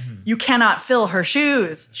 like you cannot fill her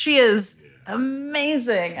shoes. She is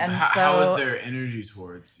amazing. And how was their energy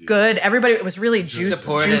towards you? Good. Everybody was really juiced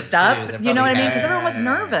up. You know what I mean? Because everyone was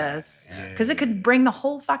nervous because it could bring the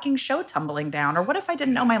whole fucking show tumbling down. Or what if I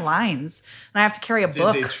didn't know my lines and I have to carry a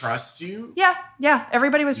book? Did they trust you? Yeah.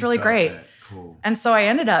 Everybody was really great. Cool. And so I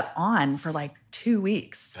ended up on for like 2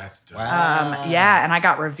 weeks. That's dope. And I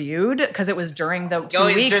got reviewed because it was during the 2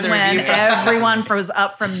 weeks when everyone was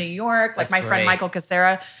up from New York. Like my friend Michael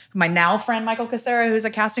Cassera, my now friend Michael Cassera, who's a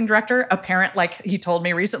casting director, he told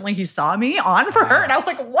me recently he saw me on for her. And I was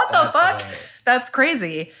like, what the fuck? Hilarious. That's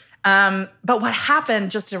crazy. But what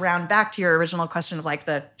happened, just to round back to your original question of like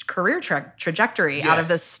the career trajectory out of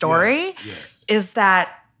this story, is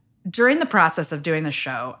that during the process of doing the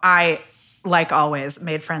show, I, like always,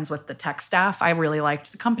 made friends with the tech staff. I really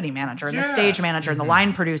liked the company manager and the stage manager and the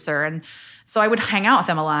line producer. And so I would hang out with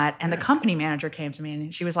them a lot. And the company manager came to me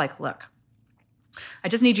and she was like, look, I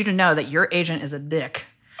just need you to know that your agent is a dick.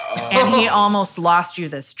 And he almost lost you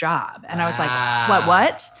this job. And I was like,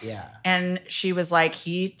 what? Yeah. And she was like,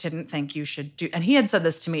 he didn't think you should do, and he had said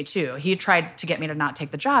this to me too. He tried to get me to not take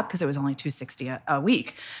the job because it was only $260 a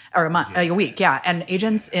week or a month, a week. Yeah. And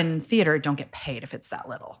agents in theater don't get paid if it's that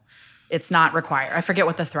little. It's not required. I forget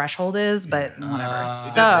what the threshold is, but whatever.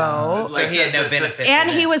 So he had no benefit.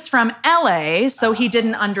 And he was from LA, so he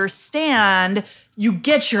didn't understand you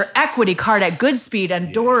get your equity card at Goodspeed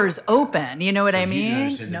and doors open. You know what I mean? He didn't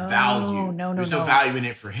understand the value. No. There's no value in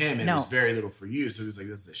it for him, and there's very little for you. So he was like,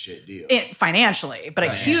 this is a shit deal. Financially, but a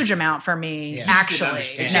huge amount for me, actually.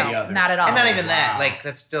 No, not at all. And not even that. Like,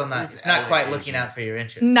 that's still not, it's not quite looking out for your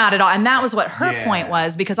interests. Not at all. And that was what her point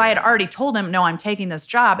was, because I had already told him, no, I'm taking this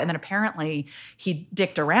job. And then apparently he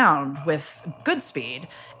dicked around with Goodspeed.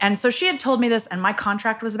 And so she had told me this, and my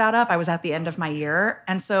contract was about up. I was at the end of my year.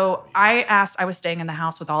 And so I was staying in the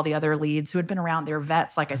house with all the other leads who had been around. They were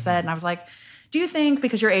vets, like I said. And I was like, do you think,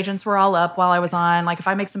 because your agents were all up while I was on, like if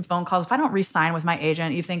I make some phone calls, if I don't re-sign with my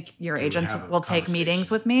agent, you think your agents will take meetings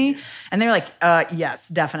with me? And they're like, yes,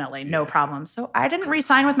 definitely, no problem. So I didn't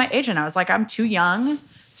re-sign with my agent. I was like, I'm too young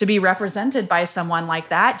to be represented by someone like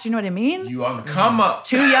that. Do you know what I mean? You on the come up.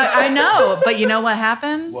 Too young, I know. But you know what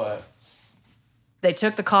happened? What? They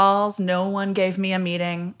took the calls. No one gave me a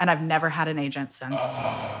meeting, and I've never had an agent since.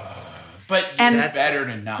 But it's better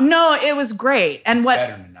than not. No, it was great. And what?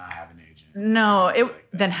 Better than not have an agent. No,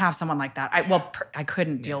 then have someone like that. I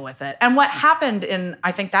couldn't deal with it. And what happened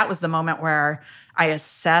I think that was the moment where I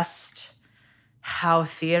assessed how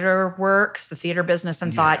theater works, the theater business,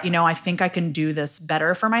 and thought, I think I can do this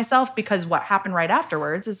better for myself. Because what happened right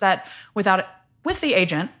afterwards is that with the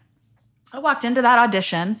agent, I walked into that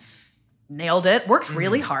audition, nailed it, worked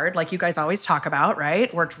really hard, like you guys always talk about,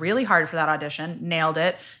 right? Worked really hard for that audition, nailed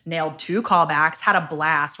it, nailed 2 callbacks, had a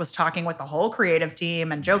blast, was talking with the whole creative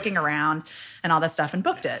team and joking around and all that stuff, and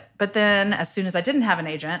booked it. But then as soon as I didn't have an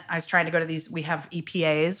agent, I was trying to go to we have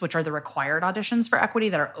EPAs, which are the required auditions for equity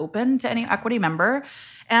that are open to any equity member.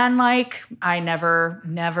 And like, I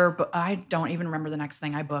don't even remember the next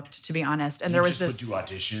thing I booked, to be honest. And there was this. Do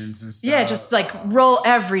auditions and stuff? Yeah, just like roll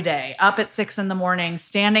every day, up at 6 a.m,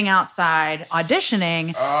 standing outside,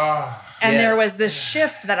 auditioning. And there was this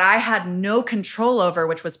shift that I had no control over,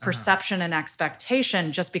 which was perception and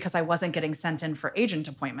expectation, just because I wasn't getting sent in for agent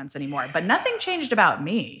appointments anymore. But nothing changed about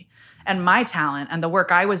me and my talent and the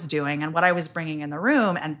work I was doing and what I was bringing in the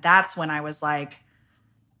room. And that's when I was like,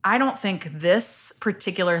 I don't think this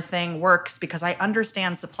particular thing works because I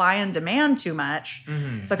understand supply and demand too much.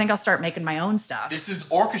 Mm-hmm. So I think I'll start making my own stuff. This is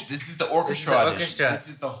orchestra. This is the orchestra. This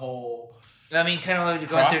is the whole. I mean, kind of what you're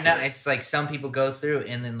going through now. It's like some people go through,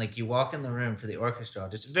 and then like you walk in the room for the orchestra.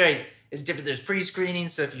 It's different. There's pre-screening,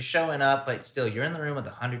 so if you're showing up, but still you're in the room with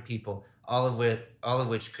 100 people, all of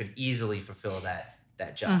which could easily fulfill that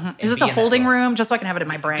job. Mm-hmm. Is this a holding room? Just so I can have it in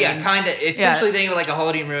my brain. Yeah, kind of. Essentially, think of it like a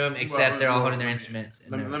holding room, except they're all holding their instruments.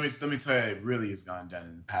 Let me tell you, it really has gone down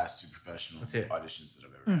in the past 2 professional auditions that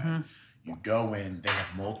I've ever had. You go in, they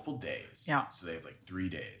have multiple days. Yeah. So they have like 3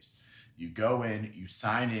 days. You go in, you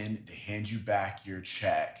sign in, they hand you back your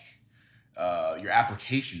check, your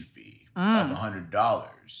application fee of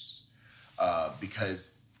 $100,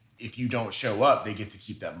 because if you don't show up, they get to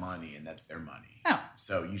keep that money, and that's their money. Oh.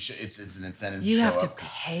 So you should. It's an incentive. You to show have to up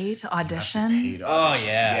pay to audition. Oh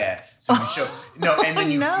yeah. Yeah. So you show and then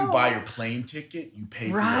you buy your plane ticket. You pay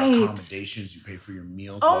for your accommodations. You pay for your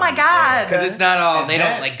meals. Oh my god! Because it's not all. They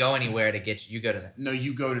don't like go anywhere to get you. You go to them. No,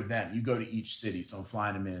 you go to them. You go to each city. So I'm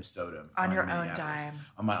flying to Minnesota. On your own dime.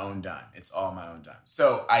 On my own dime. It's all my own dime.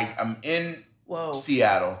 So I'm in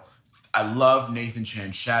Seattle. I love Nathan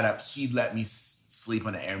Chen. Shout out. He let me sleep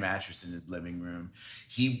on an air mattress in his living room.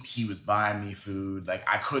 He was buying me food. Like,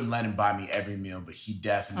 I couldn't let him buy me every meal, but he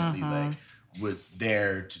definitely was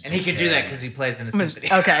there to. And he could do that because he plays in a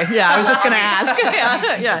symphony. Okay, yeah, I was just gonna ask.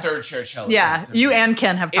 He's the third chair cellist. Yeah, you and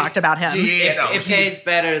Ken have talked about him. It pays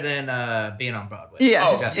better than being on Broadway.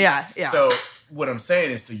 Yeah, yeah. So what I'm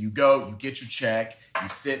saying is, so you go, you get your check, you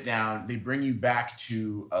sit down. They bring you back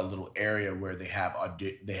to a little area where they have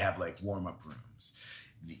like warm up rooms.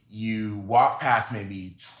 You walk past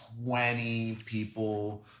maybe 20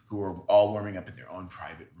 people who are all warming up in their own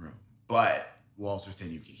private room, but walls are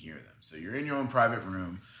thin, you can hear them. So you're in your own private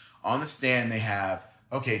room. On the stand, they have,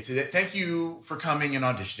 thank you for coming and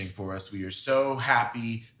auditioning for us. We are so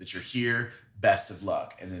happy that you're here. Best of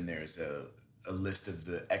luck. And then there's a list of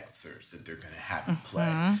the excerpts that they're going to have you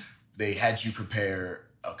play. They had you prepare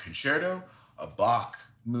a concerto, a Bach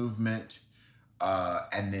movement,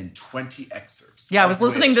 and then 20 excerpts. Yeah, I was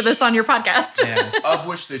listening to this on your podcast. Of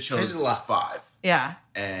which they chose 5. Yeah.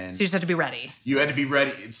 And so you just had to be ready. You had to be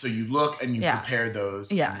ready. So you look and you prepare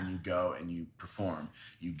those. Yeah. And then you go and you perform.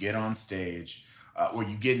 You get on stage, or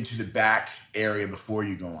you get into the back area before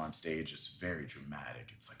you go on stage. It's very dramatic.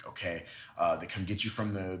 It's like, okay, they come get you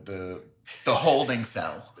from the holding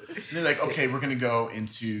cell. And they're like, okay, we're going to go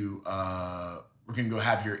into We're going to go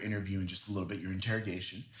have your interview in just a little bit, your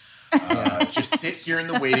interrogation. Just sit here in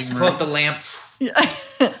the waiting room. Pull up the lamp. Sit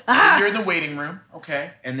here in the waiting room,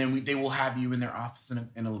 okay? And then they will have you in their office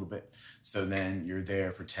in a little bit. So then you're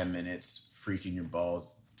there for 10 minutes, freaking your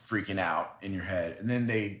balls, freaking out in your head. And then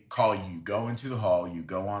they call you, go into the hall, you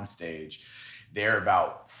go on stage. They're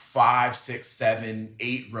about 5, 6, 7,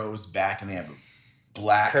 8 rows back, and they have a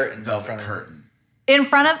black velvet curtain in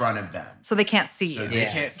front of them. So they can't see so you. They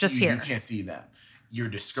can't see just you. here. You can't see them. You're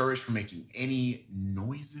discouraged from making any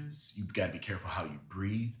noises. You've got to be careful how you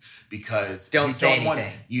breathe because you can't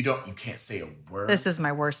say a word. This is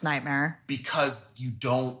my worst nightmare. Because you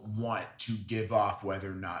don't want to give off whether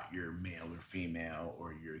or not you're male or female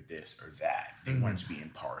or you're this or that. They want it to be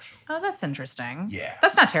impartial. Oh, that's interesting. Yeah.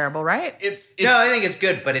 That's not terrible, right? No, I think it's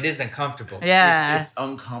good, but it is uncomfortable. Yeah. It's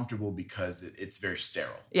uncomfortable because it's very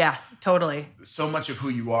sterile. Yeah, totally. So much of who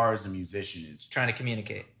you are as a musician is trying to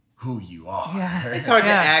communicate who you are. Yeah. It's hard to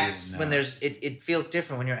act when it feels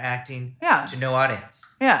different when you're acting to no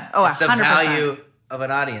audience. Yeah. Oh, it's 100%. the value of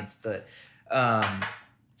an audience. But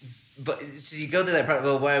so you go through that process.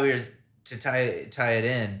 Well, why we were to tie it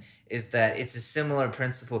in is that it's a similar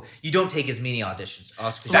principle. You don't take as many auditions.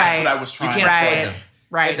 Oscars. That's what I was trying to say.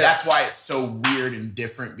 Right. And that's why it's so weird and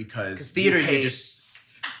different because theater,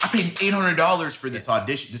 I paid $800 for this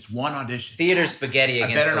audition, this one audition. Theater spaghetti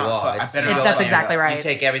against the wall. That's exactly right. You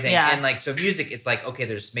take everything. Yeah. And so music, it's like, okay,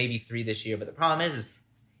 there's maybe 3 this year, but the problem is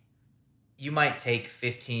you might take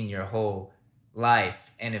 15 your whole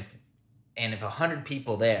life. And if 100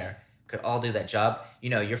 people there could all do that job,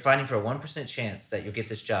 you're fighting for a 1% chance that you'll get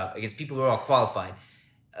this job against people who are all qualified.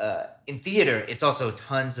 In theater, it's also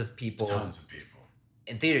tons of people.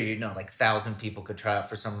 In theater, 1,000 people could try out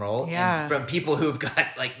for some role. Yeah. And from people who've got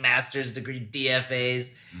master's degree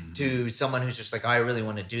DFAs to someone who's just I really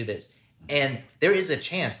want to do this. And there is a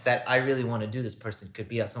chance that I really want to do this person could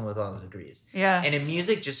beat out someone with all the degrees. Yeah. And in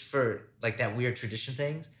music, just for that weird tradition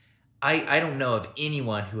things, I don't know of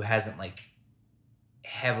anyone who hasn't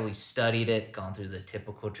heavily studied it, gone through the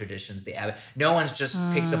typical traditions. No one's just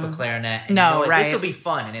picks up a clarinet and right. This will be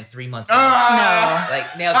fun, and in 3 months, no,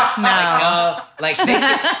 nails it.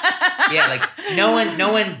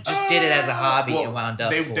 No one just did it as a hobby and wound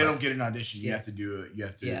up. They don't get an audition. You have to do it. You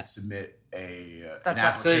have to submit an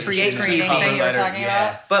application. So the pre-screening thing you were talking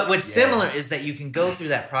about. But what's similar is that you can go through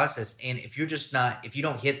that process, and if you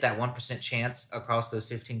don't hit that 1% chance across those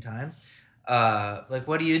 15 times.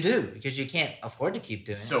 What do you do? Because you can't afford to keep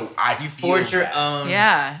doing it. So you forge your own.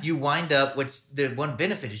 Yeah. You wind up. What's the one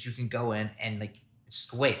benefit is you can go in and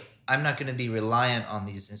just wait. I'm not going to be reliant on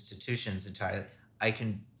these institutions entirely.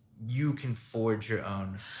 You can forge your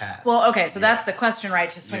own path. Well, okay, so that's the question,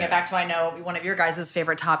 right? To swing it back to, I know, one of your guys'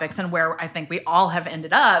 favorite topics and where I think we all have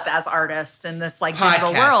ended up as artists in this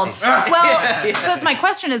digital world. Well, so it's my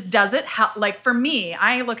question is, does it, for me,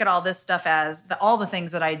 I look at all this stuff as all the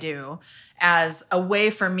things that I do as a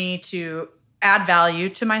way for me to add value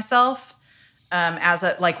to myself. As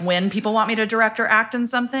when people want me to direct or act in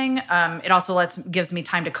something, it also gives me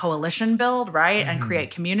time to coalition build, right? And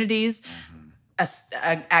create communities.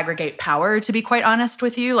 Aggregate power, to be quite honest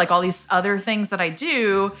with you. All these other things that I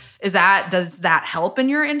do, does that help in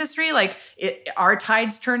your industry? Are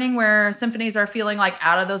tides turning where symphonies are feeling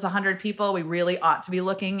out of those 100 people, we really ought to be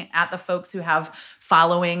looking at the folks who have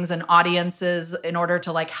followings and audiences in order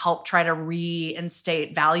to help try to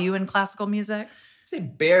reinstate value in classical music? I'd say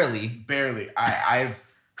barely. I've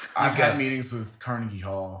had meetings with Carnegie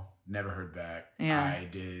Hall. Never heard back. Yeah.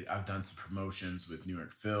 I've done some promotions with New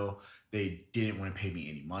York Phil. They didn't want to pay me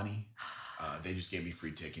any money. They just gave me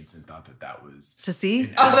free tickets and thought that was to see.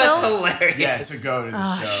 That's hilarious. Yeah, to go to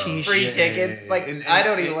the show. Sheesh. Free tickets. I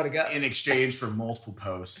don't even want to go. In exchange for multiple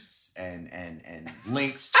posts and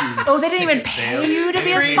links to. Oh, they didn't even pay you to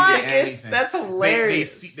be a sponsor. That's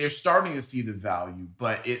hilarious. They're starting to see the value,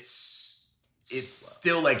 but it's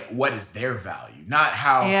still what is their value? Not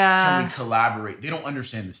how can we collaborate. They don't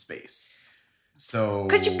understand the space. So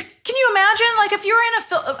can you imagine if you're in a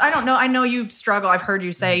film? I don't know. I know you struggle. I've heard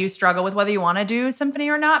you say you struggle with whether you want to do symphony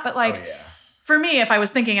or not. But for me, if I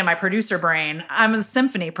was thinking in my producer brain, I'm a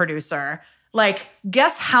symphony producer.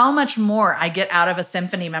 Guess how much more I get out of a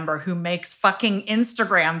symphony member who makes fucking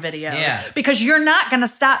Instagram videos? Yeah. Because you're not going to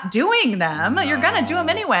stop doing them. No. You're going to do them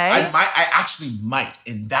anyway. I actually might.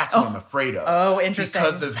 And that's what I'm afraid of. Oh, interesting.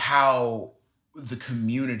 Because of how the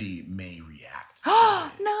community may react.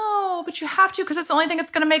 No, but you have to because it's the only thing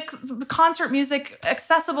that's going to make the concert music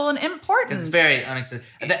accessible and important. It's very unacceptable.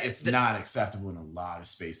 It's not acceptable in a lot of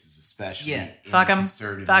spaces, especially in Fuck 'em.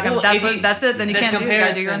 conservative. Fuck 'em. music. That's it. Then you can't do it. You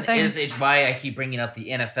gotta do your own thing. Is why I keep bringing up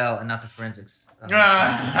the NFL and not the forensics.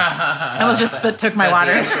 I was just took my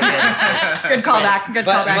water. Good callback. Good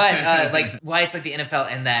callback. But like why it's like the NFL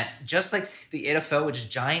and that just like the NFL, which is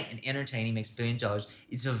giant and entertaining, makes $billions.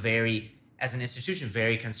 It's a very, as an institution,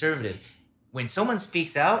 very conservative. When someone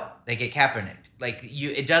speaks out, they get Kaepernicked. Like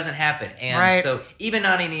it doesn't happen. And so even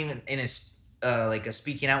not even in a like a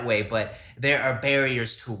speaking out way, but there are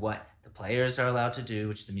barriers to what the players are allowed to do,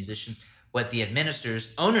 which the musicians, what the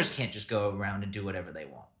administrators, owners can't just go around and do whatever they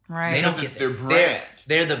want. Right. They don't Because it's get their brand.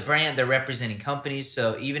 They're the brand. They're representing companies.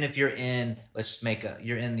 So even if you're in, let's just make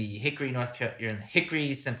you're in the Hickory, North Carolina, you're in the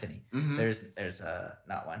Hickory Symphony. Mhm. There's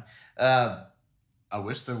not one. I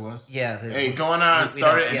wish there was. Yeah. Hey, going on,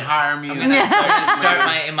 start it and hire me. I'm gonna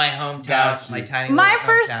start in my hometown, Gotcha. my tiny. My little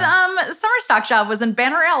first hometown. summer stock job was in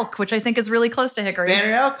Banner Elk, which I think is really close to Hickory.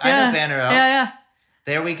 Banner Elk. I know Banner Elk. Yeah.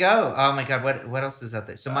 There we go. Oh my God. What else is out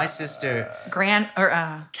there? So my sister,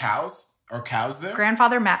 Cows there?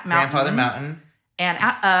 Grandfather Mountain. Grandfather Mountain. And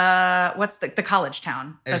what's the college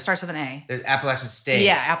town that starts with an A? There's Appalachian State.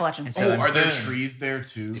 Yeah, Appalachian And State. so Are there Boone. trees there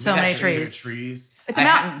too? So many trees. Trees. It's a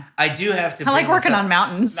mountain. I do have to. I like bring this working up. on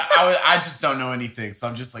mountains. No, I just don't know anything, so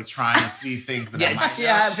I'm just like trying to see things that I might know.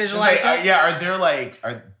 Yeah, visualize it. Are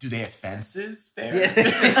there do they have fences there?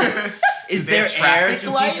 Yeah. Is Do they there have air? traffic Do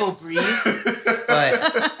lights? people breathe?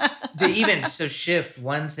 But to even shift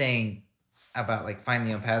one thing about like finding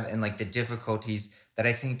the own path and like the difficulties that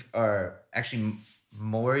I think are actually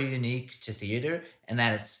more unique to theater, and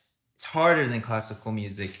that it's harder than classical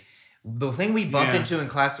music. The thing we bump into in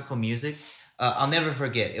classical music, I'll never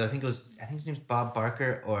forget. I think his name's Bob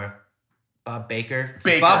Barker or Bob Baker.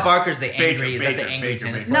 Bob Barker's the angry. Is that the angry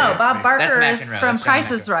tennis player? No, Bob Barker That's is McEnroe. from That's Johnny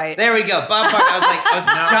Price is McEnroe. Right. There we go. Bob Barker. I was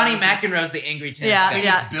No, Johnny this is- McEnroe's the angry tennis Yeah, guy. I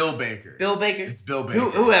think it's Bill Baker. Bill Baker? It's Bill Baker.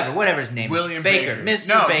 Whoever, whatever his name is. William Baker. Baker. Mr.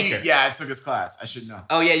 No, Baker. I took his class. I should know.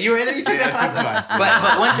 Oh yeah, you were in it? You took Yeah, that I took class? the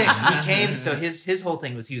But one thing, he came, so his whole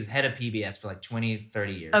thing was he was head of PBS for like 20,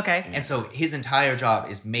 30 years. Okay. And so his entire job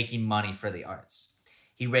is making money for the arts.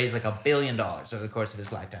 He raised like $1 billion over the course of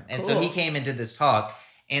his lifetime. And so he came and did this talk.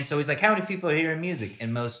 And so he's like, how many people are hearing music?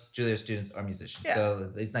 And most Juilliard students are musicians. Yeah.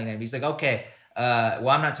 So he's like, okay, well,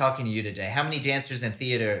 I'm not talking to you today. How many dancers and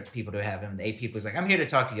theater people do we have? And 8 people. He's like, I'm here to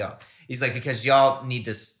talk to y'all. He's like, because y'all need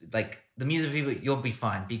this, like the music people, you'll be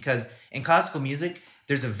fine. Because in classical music,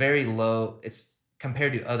 there's a very low, it's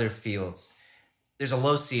compared to other fields, there's a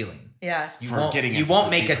low ceiling. Yeah. You won't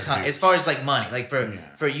make a ton as far as like money. Like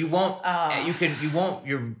for you won't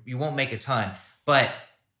you won't make a ton. But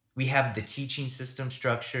we have the teaching system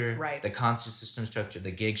structure, right? The concert system structure,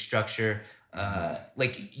 the gig structure.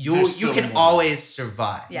 Like you can more. always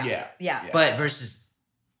survive. Yeah. But versus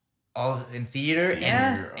all in theater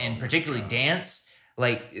and particularly dance,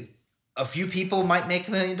 like a few people might make $1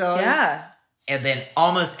 million. Yeah. And then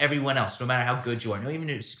almost everyone else, no matter how good you are, not even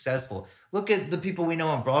if you're successful. Look at the people we know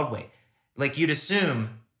on Broadway. Like you'd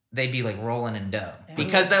assume they'd be like rolling in dough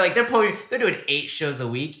because they're doing 8 shows a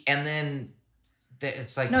week, and then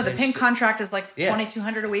it's like no, the Pink contract is like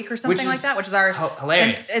 $2,200 a week or something like that, which is our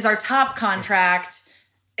hilarious. Is our top contract.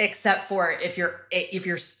 Except for if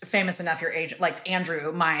you're famous enough, your agent, like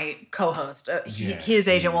Andrew, my co-host, his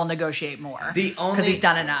agent will negotiate more because he's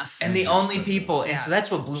done enough. And the only people, and so that's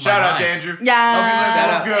what blew my mind. Shout out to Andrew.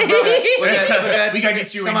 Yeah, okay, listen, what's good, brother? We're good. We gotta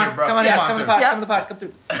get you in here, bro. Come on the pod, come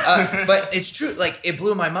through. But it's true, like it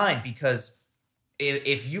blew my mind because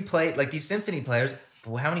if you play like these symphony players,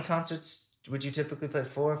 well, how many concerts would you typically play?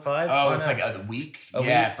 4 or 5? Oh, it's like a week. A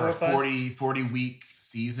week for a 40 week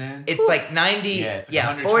season. It's like 90. Yeah, it's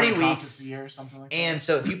like 40 weeks a year or something like that. And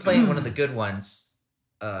so if you play in one of the good ones,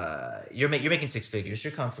 you're making 6 figures.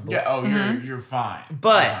 You're comfortable. Yeah. Oh, you're fine.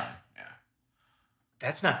 But you're fine.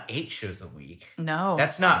 that's not 8 shows a week. No.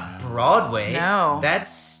 That's not Broadway. No.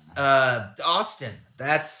 That's Austin.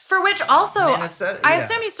 That's for which also Minnesota. I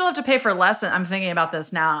assume you still have to pay for lessons. I'm thinking about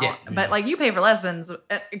this now, but like you pay for lessons.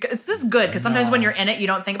 This is good because sometimes when you're in it, you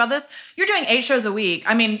don't think about this. You're doing 8 shows a week.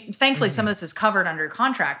 I mean, thankfully some of this is covered under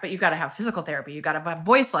contract, but you got to have physical therapy. You got to have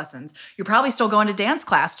voice lessons. You're probably still going to dance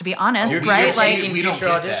class, to be honest, right? Like we don't future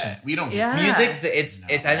get auditions. That. We don't get music. It's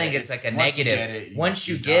I think it's like a negative. Once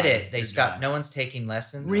you get it, they stop. No one's taking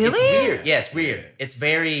lessons. Really? It's weird. Yeah, it's weird. It's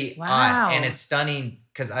very odd, and it's stunning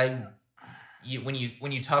because when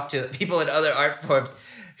you talk to people in other art forms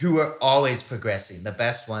who are always progressing, the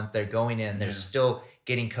best ones, they're going in, they're still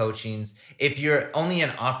getting coachings. If you're only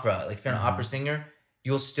an opera, like if you're an opera singer,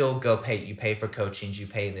 you'll still go pay. You pay for coaching, you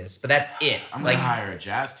pay this, but that's it. I'm gonna hire a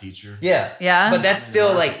jazz teacher. Yeah. Yeah. But that's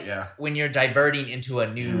still like Yeah. when you're diverting into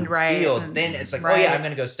a new Right. field, then it's like, oh Right. yeah, I'm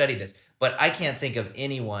gonna go study this. But I can't think of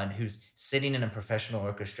anyone who's sitting in a professional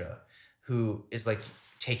orchestra who is like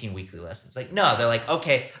taking weekly lessons. Like, no, they're like,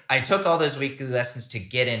 okay, I took all those weekly lessons to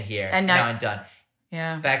get in here, and now I'm done.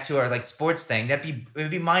 Yeah. Back to our like sports thing. It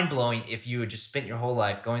would be mind blowing if you had just spent your whole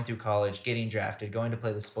life going through college, getting drafted, going to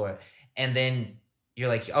play the sport, and then you're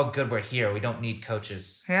like, oh, good, we're here. We don't need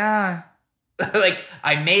coaches. Yeah. Like,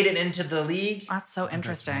 I made it into the league. That's so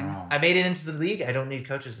interesting. I made it into the league. I don't need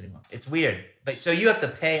coaches anymore. It's weird. But so you have to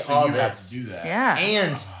pay all you this. have to do that. Yeah.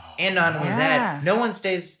 And not only Yeah. that, no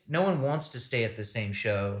one wants to stay at the same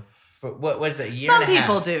show for what is it, a year Some and a half?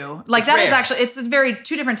 people do. Like It's that is rare. actually, it's very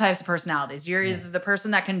two different types of personalities. You're either the person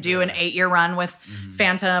that can do an 8-year run with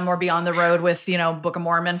Phantom or be on the road with, Book of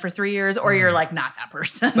Mormon for 3 years, or you're like not that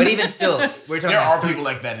person. But even still, we're talking There are about people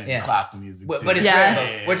like that in classical music. But too. it's Yeah.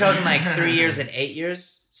 rare. But we're talking like 3 years and 8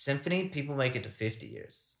 years. Symphony, people make it to 50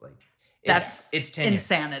 years. Like it's 10 years.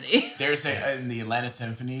 insanity. There's in the Atlanta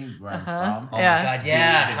Symphony where I'm from. Oh Yeah. my god,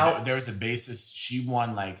 yeah. There was a bassist. She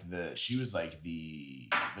won one of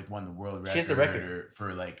the world record. She has the record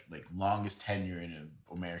for like longest tenure in an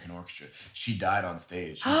American orchestra. She died on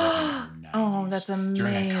stage. She was like in her 90s. Oh, that's During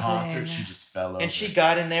a amazing. concert, she just fell over. And she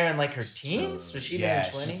got in there in like her teens? Was she yeah,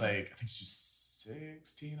 in 20? she's like, I think she's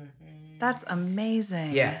 16, I think. That's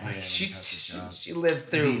amazing. Yeah, Yeah, she lived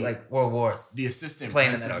through The- like World Wars. The assistant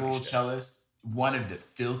Playing in that principal orchestra. cellist, one of the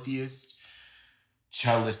filthiest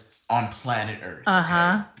cellists on planet Earth.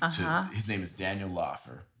 His name is Daniel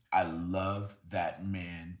Loffer. I love that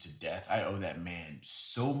man to death. I owe that man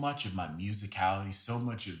so much of my musicality, so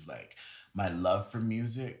much of like my love for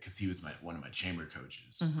music, because he was one of my chamber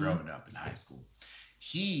coaches growing up in high school.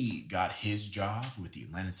 He got his job with the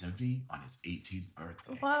Atlanta Symphony on his 18th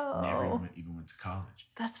birthday. Whoa. Never even went to college.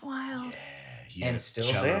 That's wild. Yeah, he And had a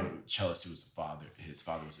still there? cellist who was a father. His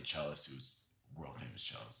father was a cellist who was world famous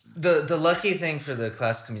cellist. The lucky thing for the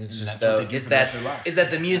classical musicians that's though what they do is for the rest of their that lives. is that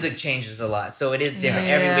the music changes a lot, so it is different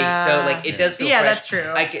every week. So like it does feel Yeah, fresh. that's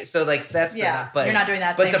true. So like that's Yeah, but you're not doing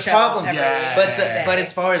that But same the show problem, every Yeah. but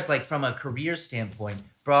as far as like from a career standpoint,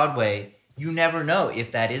 Broadway, you never know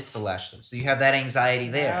if that is the last show. So you have that anxiety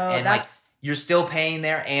there, No, and like you're still paying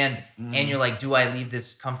there, and you're like, do I leave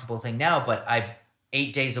this comfortable thing now? But I've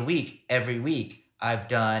 8 days a week, every week, I've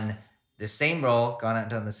done the same role, gone out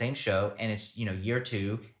and done the same show, and it's year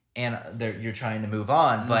 2, and you're trying to move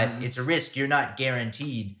on, but it's a risk. You're not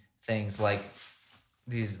guaranteed things like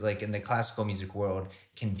these, like in the classical music world,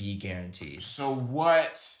 can be guaranteed. So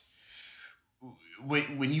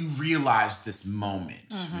when you realized this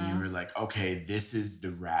moment, when you were like, okay, this is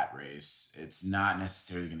the rat race, it's not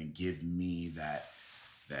necessarily going to give me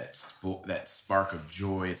that spark of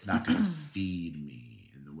joy. It's not going to feed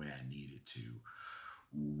me in the way I need it to.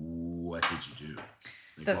 What did you do?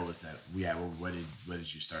 Like, what was that? Yeah, well, what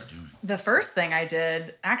did you start doing? The first thing I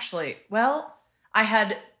did, actually, well, I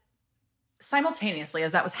had simultaneously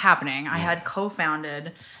as that was happening, I had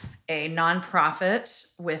co-founded a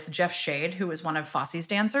nonprofit with Jeff Shade, who was one of Fosse's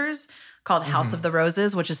dancers, called House of the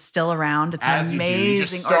Roses, which is still around. It's As an you do. You amazing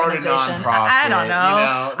just start a organization. nonprofit, I don't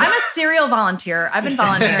know. I'm a serial volunteer. I've been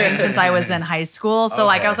volunteering since I was in high school. So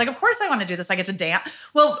like I was like, of course I want to do this. I get to dance.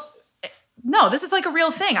 Well, no, this is like a real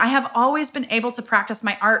thing. I have always been able to practice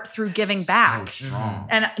my art through giving back. So strong.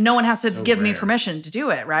 And no one has to So give me rare. permission to do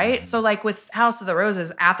it, right? So like with House of the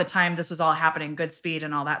Roses, at the time this was all happening, Goodspeed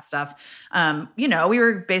and all that stuff, we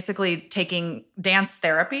were basically taking dance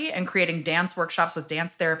therapy and creating dance workshops with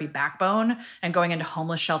dance therapy backbone and going into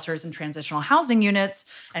homeless shelters and transitional housing units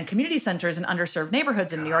and community centers in underserved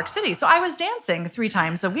neighborhoods in New York City. So I was dancing 3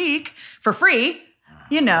 times a week for free,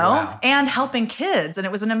 and helping kids. And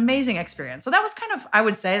it was an amazing experience. So that was kind of, I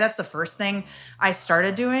would say that's the first thing I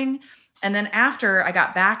started doing. And then after I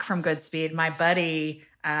got back from Goodspeed, my buddy,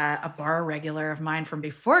 a bar regular of mine from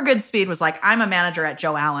before Goodspeed, was like, I'm a manager at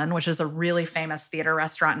Joe Allen, which is a really famous theater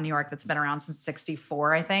restaurant in New York that's been around since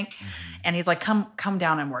 1964, I think. And he's like, come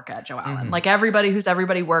down and work at Joe Allen. Like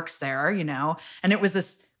everybody works there, And it was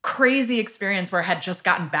this crazy experience where I had just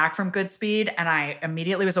gotten back from Goodspeed and I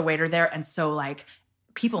immediately was a waiter there. And so like,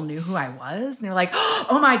 people knew who I was and they were like,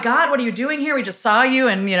 oh my God, what are you doing here? We just saw you.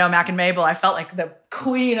 And, Mac and Mabel, I felt like the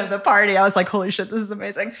queen of the party. I was like, holy shit, this is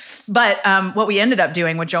amazing. But what we ended up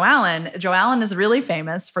doing with Joe Allen is really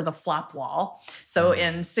famous for the flop wall. So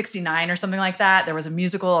in 1969 or something like that, there was a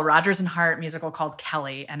musical, a Rodgers and Hart musical called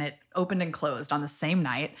Kelly, and it opened and closed on the same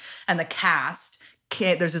night. And the cast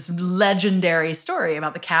there's this legendary story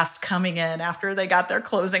about the cast coming in after they got their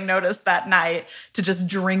closing notice that night to just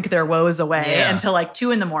drink their woes away until like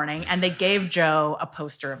 2 a.m. And they gave Joe a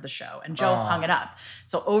poster of the show and Joe hung it up.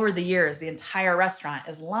 So over the years, the entire restaurant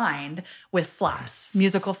is lined with flops,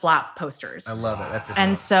 musical flop posters. I love it. That's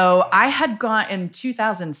and so I had gone in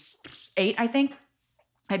 2008, I think.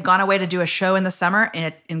 I'd gone away to do a show in the summer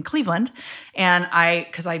in Cleveland. And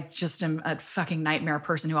because I just am a fucking nightmare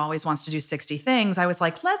person who always wants to do 60 things, I was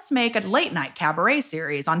like, let's make a late night cabaret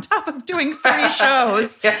series on top of doing 3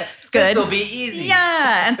 shows. It's good. This'll be easy.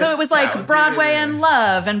 Yeah. And so it was like Broadway and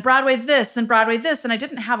Love and Broadway this and Broadway this. And I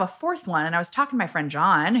didn't have a 4th one. And I was talking to my friend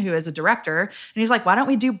John, who is a director, and he's like, why don't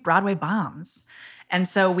we do Broadway Bombs? And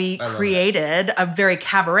so we created a very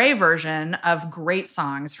cabaret version of great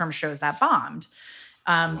songs from shows that bombed.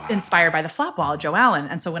 Inspired by the flop wall, Joe Allen.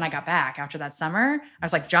 And so when I got back after that summer, I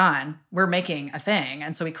was like, John, we're making a thing.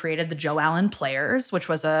 And so we created the Joe Allen Players, which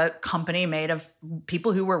was a company made of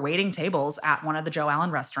people who were waiting tables at one of the Joe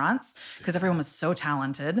Allen restaurants because everyone was so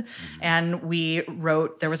talented. And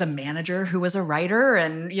there was a manager who was a writer,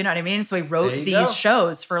 and you know what I mean? So we wrote these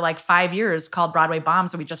shows for like 5 years called Broadway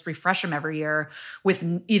Bombs. So we just refresh them every year with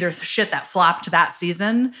either shit that flopped that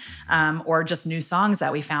season or just new songs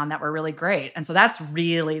that we found that were really great. And so that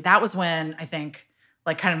was when I think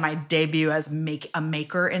like kind of my debut as a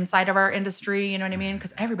maker inside of our industry, you know what I mean?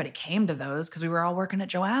 Because everybody came to those because we were all working at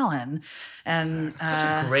Joe Allen. And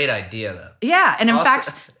such a great idea though. Yeah. And in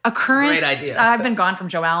fact, great idea. I've been gone from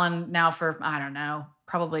Joe Allen now for, I don't know,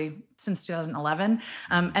 probably since 2011.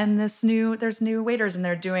 And there's new waiters and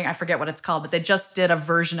they're doing, I forget what it's called, but they just did a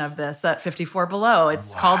version of this at 54 Below.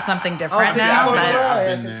 It's called something different now.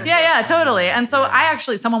 But yeah, totally. And so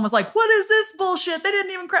someone was like, what is this bullshit? They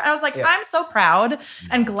didn't even cry. I was like, I'm so proud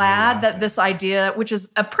and glad that this idea, which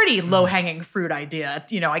is a pretty low hanging fruit idea,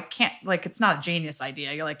 you know, I can't it's not a genius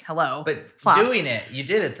idea. You're like, hello. But flops. doing it, you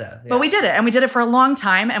did it though. Yeah. But we did it, and we did it for a long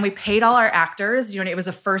time, and we paid all our actors. You know, it was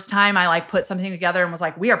the first time I like put something together and was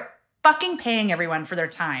like, we are fucking paying everyone for their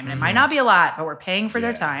time. And it might not be a lot, but we're paying for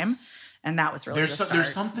their time. And that was really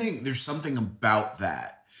there's something about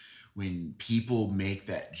that when people make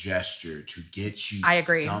that gesture to get you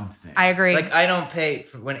something. I agree. Like I don't pay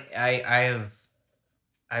for when I've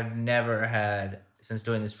never had, since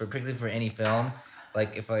doing this particularly for any film,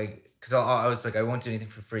 like because I was like, I won't do anything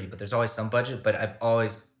for free, but there's always some budget, but I've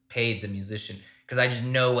always paid the musician because I just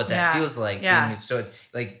know what that feels like. Yeah. So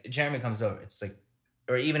like Jeremy comes over, it's like,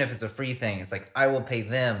 or even if it's a free thing, it's like, I will pay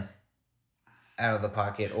them out of the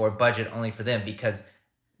pocket or budget only for them because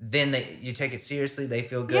then you take it seriously, they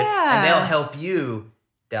feel good, and they'll help you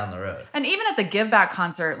down the road. And even at the Give Back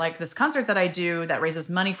concert, like this concert that I do that raises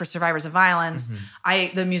money for survivors of violence,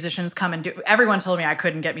 the musicians come and do. Everyone told me I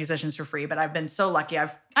couldn't get musicians for free, but I've been so lucky. I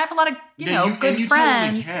have a lot of good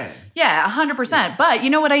friends. Totally can. Yeah, 100%. Yeah. But you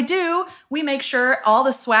know what I do? We make sure all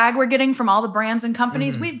the swag we're getting from all the brands and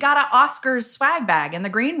companies, we've got an Oscars swag bag in the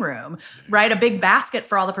green room, right? A big basket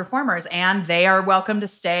for all the performers, and they are welcome to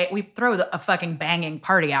stay. We throw a fucking banging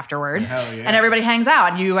party afterwards, and everybody hangs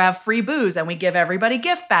out, and you have free booze, and we give everybody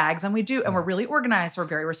gift bags, and we're really organized. We're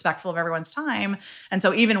very respectful of everyone's time. And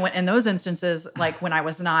so even in those instances, like when I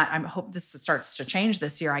was not, I hope this starts to change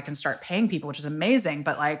this year, I can start paying people, which is amazing.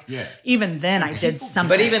 But even then I did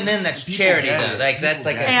something. But even then that's charity though. Like that's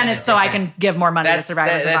like and it's so I can give more money to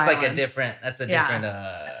survivors of violence. That's like a different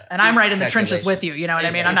and I'm right in the trenches with you, you know what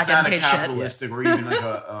I mean? I'm not getting paid shit. It's not a capitalistic or even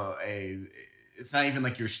like it's not even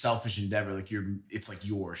like your selfish endeavor. Like it's like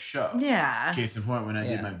your show. Yeah. Case in point, when I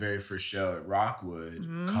did my very first show at Rockwood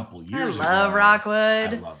a couple years ago. I love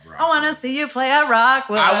Rockwood. I want to see you play at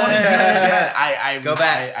Rockwood. I want to do that. I go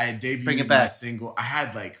back. I debuted my single. I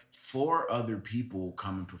had like 4 other people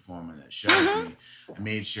come and perform on that show with me. I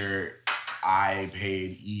made sure I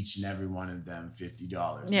paid each and every one of them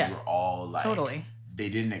 $50. Yeah. They were all like, they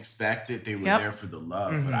didn't expect it. They were there for the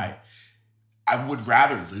love. But I would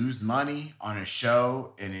rather lose money on a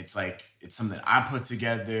show, and it's like, it's something I put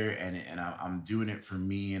together, and I'm doing it for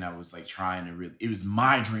me. And I was like trying to it was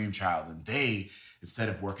my dream child, and they, instead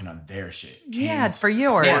of working on their shit, for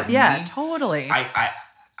yours. Yeah, totally.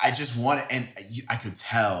 I just wanted, and I could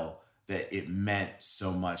tell that it meant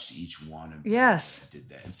so much to each one of them. Yes. That did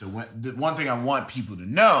that. And so the one thing I want people to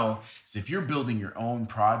know is if you're building your own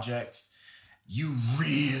projects, you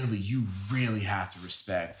really have to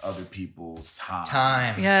respect other people's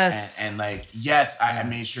time. Yes. And like, yes, I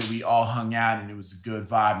made sure we all hung out and it was a good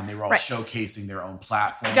vibe and they were all showcasing their own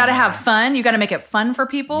platform. You got to have fun. You got to make it fun for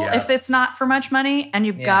people if it's not for much money, and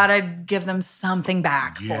you've got to give them something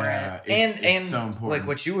back for it. It's so important. Like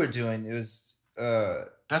what you were doing, it was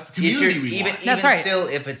That's the community we even, want. Even right. still,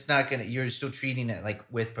 if it's not gonna, you're still treating it like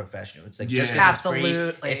with professional. It's like just 'cause absolutely.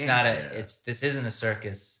 it's free, it's not this isn't a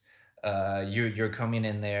circus. You're coming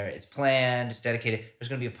in there. It's planned. It's dedicated. There's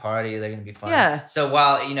gonna be a party. They're gonna be fun. Yeah. So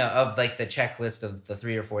while of like the checklist of the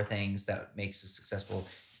 3 or 4 things that makes a successful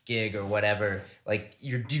gig or whatever, like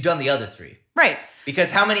you've done the other 3. Right.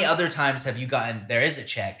 Because how many other times have you gotten there is a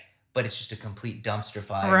check, but it's just a complete dumpster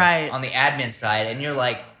fire Right. on the admin side, and you're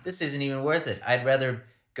like, this isn't even worth it. I'd rather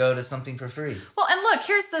go to something for free. Well, and look,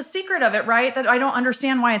 here's the secret of it, right? That I don't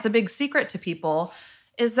understand why it's a big secret to people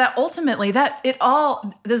is that ultimately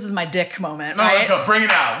this is my dick moment, No, right? let's go. Bring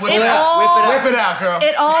it out. Whip it all- out. Whip it out, girl.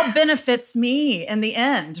 It all benefits me in the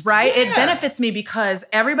end, right? Yeah. It benefits me because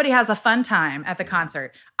everybody has a fun time at the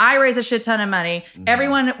concert. I raise a shit ton of money.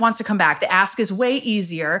 Everyone wants to come back. The ask is way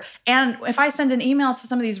easier. And if I send an email to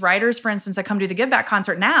some of these writers, for instance, I come do the Give Back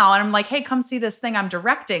concert now, and I'm like, hey, come see this thing I'm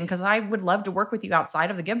directing because I would love to work with you outside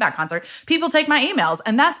of the Give Back concert. People take my emails.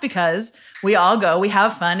 And that's because we all go, we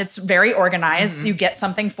have fun. It's very organized. You get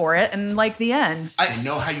something for it. And like the end. I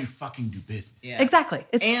know how you fucking do business. Yeah. Exactly.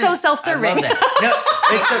 It's And so self-serving. I love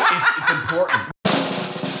that. It's important.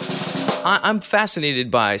 I'm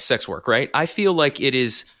fascinated by sex work, right? I feel like it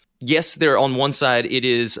is, yes, there on one side, it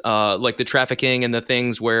is like the trafficking and the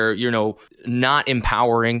things where, not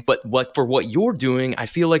empowering, but for what you're doing, I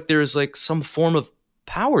feel like there's like some form of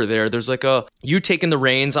power there. There's like you taking the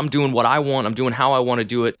reins, I'm doing what I want, I'm doing how I want to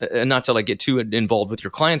do it, and not to like get too involved with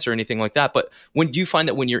your clients or anything like that. But do you find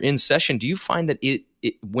that when you're in session, do you find that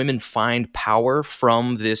women find power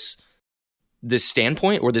from this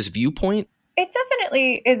standpoint or this viewpoint? It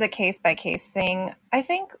definitely is a case-by-case thing. I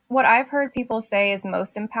think what I've heard people say is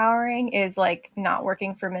most empowering is like not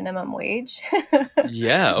working for minimum wage.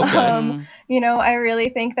 Yeah, okay. I really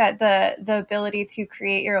think that the ability to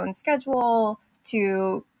create your own schedule,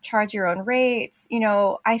 to charge your own rates,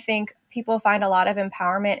 I think people find a lot of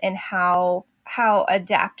empowerment in how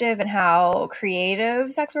adaptive and how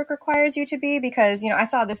creative sex work requires you to be. Because, I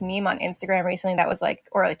saw this meme on Instagram recently that was like,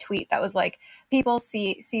 or a tweet that was like, people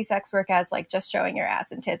see sex work as like just showing your ass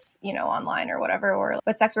and tits, online or whatever.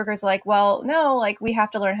 But sex workers are like, well, no, like we have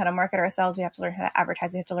to learn how to market ourselves. We have to learn how to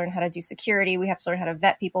advertise. We have to learn how to do security. We have to learn how to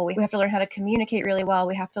vet people. We have to learn how to communicate really well.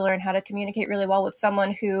 We have to learn how to communicate really well with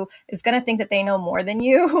someone who is going to think that they know more than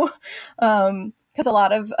you. Because a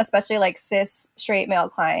lot of, especially like cis straight male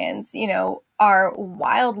clients, are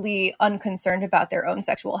wildly unconcerned about their own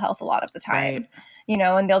sexual health a lot of the time. Right.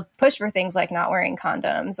 And they'll push for things like not wearing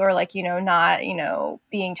condoms or like, not,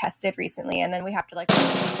 being tested recently. And then we have to like...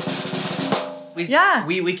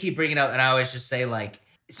 We keep bringing up, and I always just say like,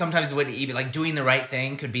 sometimes when even like doing the right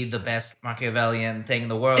thing could be the best Machiavellian thing in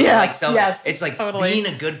the world. Yeah, Like, so yes, it's like totally. Being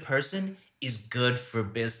a good person is good for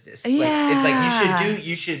business. Yeah. Like, it's like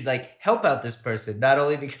you should like help out this person, not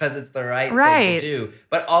only because it's the right thing to do,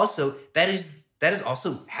 but also that is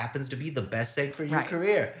also happens to be the best thing for your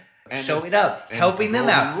career. And showing up, helping them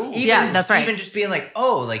out. Even, that's right. Even just being like,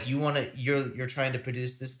 oh, like you're trying to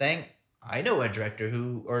produce this thing. I know a director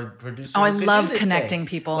or producer. Oh, I who could love do this connecting thing.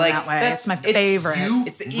 people Like, in that way. that's- It's my favorite.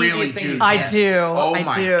 It's the really easiest thing. do. you I can. do. Oh I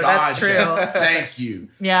my do. gosh, That's true. yes, thank you.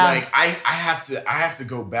 Yeah. Like I have to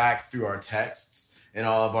go back through our texts and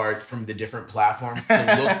all of our from the different platforms to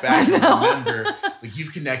look back and remember. Like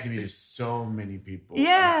you've connected me to so many people.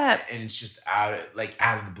 Yeah. And it's just out of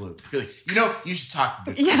the blue. You're like, you should talk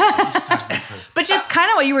to this Yeah. person. You should talk to this person. But just kind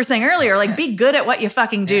of what you were saying earlier, like be good at what you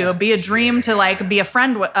fucking do. Yeah. Be a dream to like be a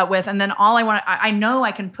friend with. And then all I know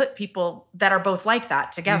I can put people that are both like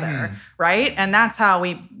that together. Right. And that's how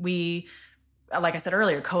we, like I said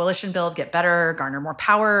earlier, coalition build, get better, garner more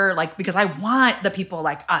power. Like, because I want the people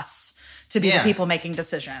like us to be the people making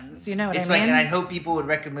decisions. You know what I mean? And I hope people would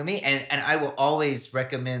recommend me, and I will always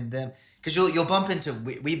recommend them, because you'll bump into,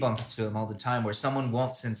 we bump into them all the time, where someone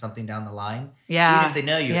won't send something down the line, even if they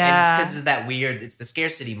know you, and it's because of that weird, it's the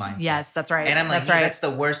scarcity mindset. Yes, that's right. And I'm like, that's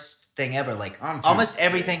the worst thing ever. Like almost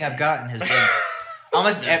everything I've gotten has been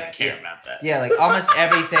almost care about that. Yeah, like almost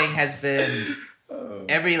everything has been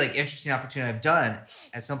every like interesting opportunity I've done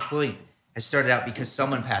at some point has started out because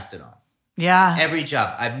someone passed it on. Yeah. Every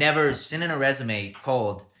job. I've never sent in a resume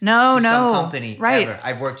cold to No. some company Right. ever.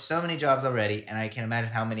 I've worked so many jobs already, and I can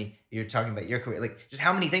imagine how many you're talking about your career. Like just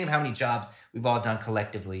think of how many jobs we've all done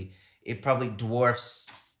collectively. It probably dwarfs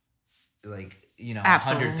like,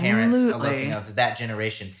 100 parents looking of that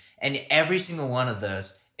generation. And every single one of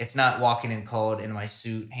those, it's not walking in cold in my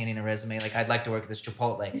suit, handing a resume. Like, I'd like to work at this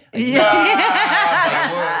Chipotle. Like,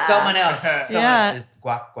 someone else. Yeah. Is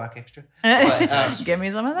guac extra? But, give me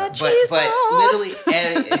some of that cheese but sauce.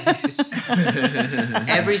 literally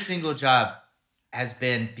every single job has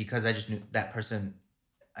been because I just knew that person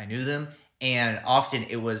I knew them, and often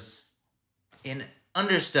it was an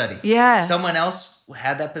understudy. Yeah. Someone else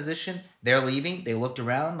had that position. They're leaving. They looked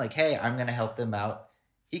around like, hey, I'm going to help them out.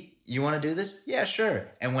 You want to do this? Yeah, sure.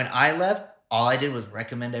 And when I left, all I did was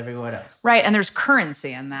recommend everyone else. Right. And there's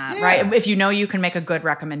currency in that, Yeah. right? If you know you can make a good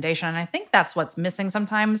recommendation. And I think that's what's missing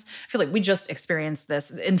sometimes. I feel like we just experienced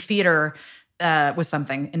this in theater with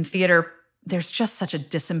something. In theater, there's just such a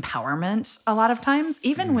disempowerment a lot of times,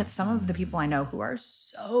 even with some of the people I know who are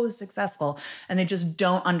so successful and they just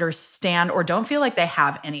don't understand or don't feel like they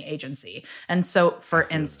have any agency. And so, for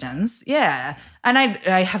instance, and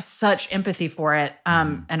I have such empathy for it.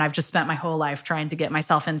 And I've just spent my whole life trying to get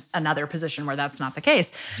myself in another position where that's not the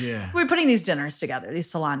case. Yeah. We're putting these dinners together, these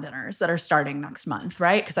salon dinners that are starting next month,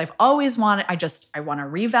 right? Because I've always wanted, I want to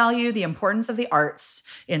revalue the importance of the arts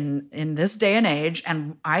in this day and age.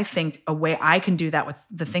 And I think a way I can do that with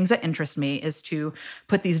the things that interest me is to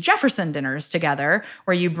put these Jefferson dinners together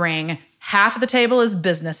where you bring half of the table is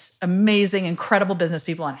business, amazing, incredible business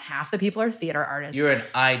people, and half the people are theater artists. You're an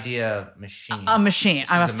idea machine. A machine.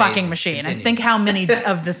 This I'm is a fucking amazing. machine. Continue. And think how many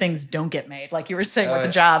of the things don't get made, like you were saying with the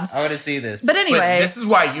jobs. I want to see this. But anyway. But this is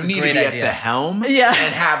why you a need to great be idea. at the helm Yeah.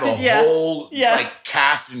 and have a Yeah. whole Yeah. like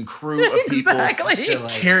cast and crew of people Exactly. to, like,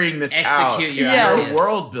 carrying this out. execute your Yes. ideas. You're a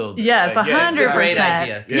world builder. Yes, Like, 100%. It's a great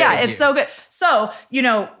idea. Yeah, Thank it's you. so good. So,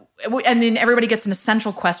 and then everybody gets an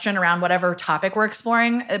essential question around whatever topic we're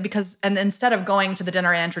exploring and instead of going to the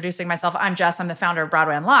dinner and introducing myself, I'm Jess, I'm the founder of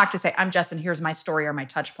Broadway Unlocked, to say, I'm Jess and here's my story or my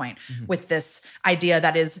touch point with this idea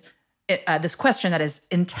that is this question that is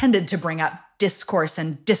intended to bring up discourse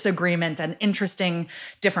and disagreement and interesting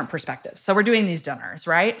different perspectives. So we're doing these dinners,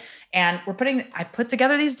 right? And I put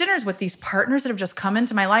together these dinners with these partners that have just come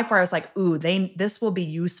into my life where I was like, ooh, this will be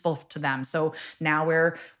useful to them. So now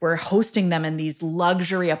we're hosting them in these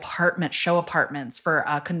luxury show apartments for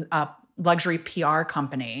a luxury PR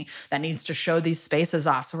company that needs to show these spaces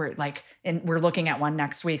off. So we're looking at one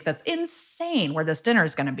next week that's insane where this dinner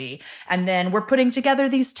is going to be. And then we're putting together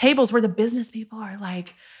these tables where the business people are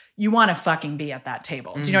like, you want to fucking be at that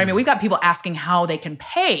table. Do you know what I mean? We've got people asking how they can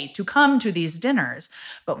pay to come to these dinners.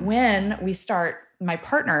 But when we start, my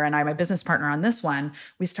partner and I, my business partner on this one,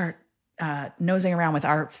 we start nosing around with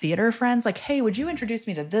our theater friends, like, hey, would you introduce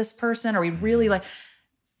me to this person? Or we really like,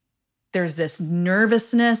 there's this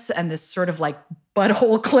nervousness and this sort of like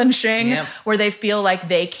butthole clenching where they feel like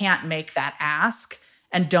they can't make that ask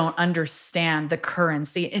and don't understand the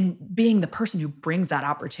currency in being the person who brings that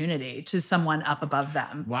opportunity to someone up above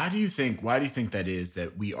them. Why do you think that is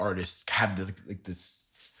that we artists have this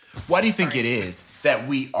why do you think it is that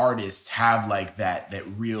we artists have like that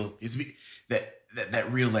real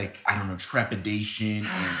like, I don't know, trepidation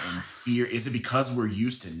and fear? Is it because we're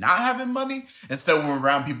used to not having money? And so when we're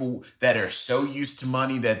around people that are so used to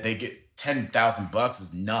money that they get $10,000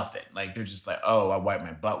 is nothing. Like they're just like, oh, I wipe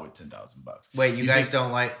my butt with $10,000. Wait, you guys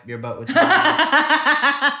don't wipe your butt with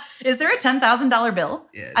 $10,000? Is there a $10,000 bill?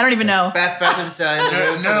 Yeah, I don't even know. Bathroom sign.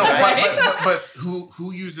 No, Right. but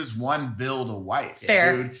who uses one bill to wipe?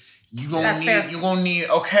 Fair. Dude, you That's fair. gonna need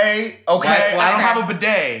okay. I don't have a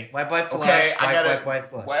bidet. Wipe flush. Okay, I gotta wipe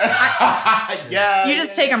flush. Yeah. You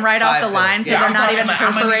just take them right off the bills. line, so Yeah, they're I'm not talking even like,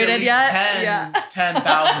 I'm gonna need at perforated least yet.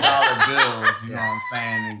 $10,000 bills. You know what I'm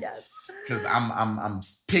saying? Yes. Because I'm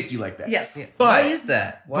picky like that. Yes. Yeah. But- Why is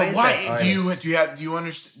that? Why is that do you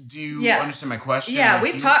artists- understand my question? Yeah,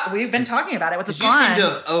 Like, we've been talking about it with the 'Cause you seem slime. to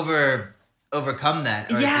have overcome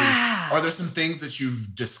that. Or at Yeah. Are there some things that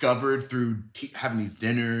you've discovered through having these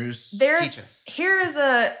dinners? Teach us.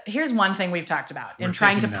 Here's one thing we've talked about in We're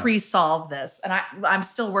trying to taking notes. pre-solve this, and I'm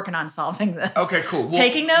still working on solving this. Okay, cool.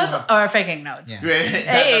 Taking notes or faking notes? Yeah. That's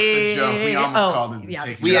the joke. We almost called it the yeah.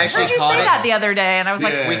 taking We notes. actually Heard you caught say it. that the other day, and I was Yeah.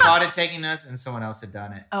 like, We caught it taking notes, and someone else had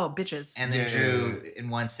done it. oh, bitches. And then Yeah. Drew, in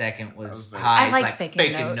 1 second, was like- high. I like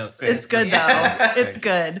faking notes. It's good though. Yeah. It's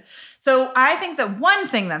good. So I think that one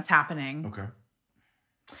thing that's happening Okay.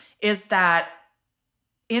 is that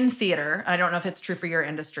in theater, I don't know if it's true for your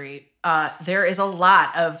industry, there is a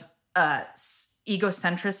lot of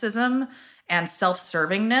egocentrism and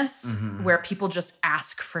self-servingness where people just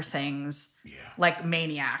ask for things like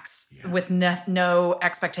maniacs with no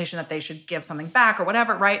expectation that they should give something back or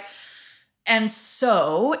whatever, right? And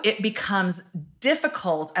so it becomes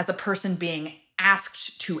difficult as a person being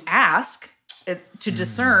asked to ask to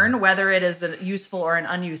discern whether it is a useful or an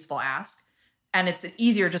unuseful ask. And it's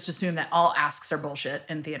easier just to assume that all asks are bullshit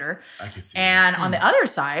in theater. I can see And on the other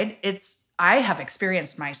side, I have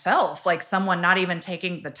experienced myself, like someone not even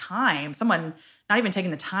taking the time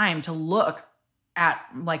to look at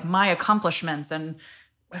like my accomplishments and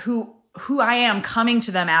who I am coming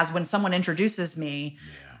to them as when someone introduces me.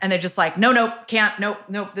 And they're just like, nope, can't,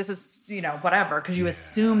 nope, this is, whatever. Because you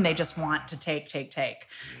assume they just want to take. Yeah.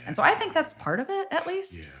 And so I think that's part of it, at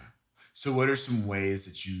least. Yeah. So what are some ways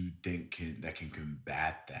that you think can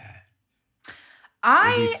combat that?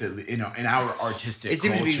 At least in our artistic it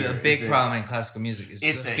seems culture, to be a big problem in classical music.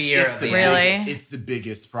 It's the fear of the It's the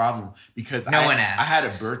biggest problem because no one asks. I had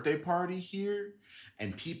a birthday party here,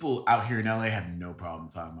 and people out here in LA have no problem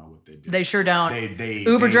talking about what they do. They sure don't. They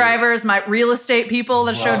Uber drivers, my real estate people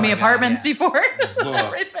that showed me apartments before.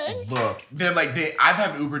 Look. They're like I've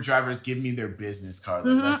had Uber drivers give me their business card.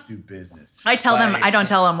 Like, let's do business. I tell them I don't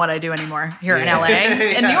tell them what I do anymore here in LA.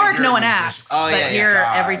 In New York, no one asks. But here,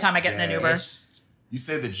 every time I get in an Uber. You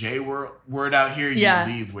say the J word out here, you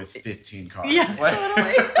leave with 15 cars. Yes,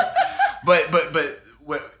 totally. but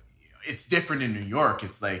what it's different in New York.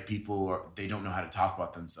 It's like they don't know how to talk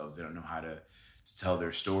about themselves. They don't know how to tell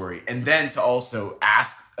their story. And then to also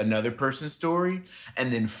ask another person's story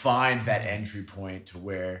and then find that entry point to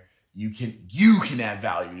where you can add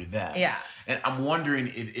value to them. Yeah. And I'm wondering,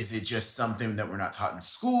 is it just something that we're not taught in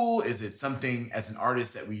school? Is it something as an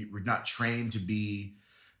artist that we're not trained to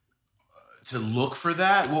look for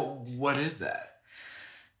that? What is that?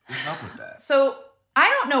 What's up with that? So I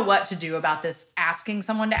don't know what to do about this asking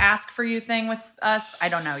someone to ask for you thing with us. I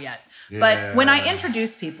don't know yet. Yeah. But when I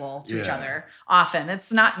introduce people to each other, often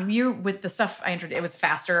it's not you with the stuff I introduced. It was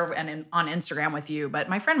faster and on Instagram with you. But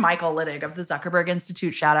my friend Michael Littig of the Zuckerberg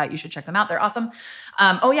Institute, shout out. You should check them out. They're awesome.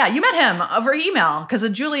 You met him over email because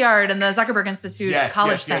of Juilliard and the Zuckerberg Institute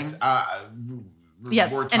college thing.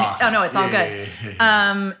 Yes. We're talking. It's all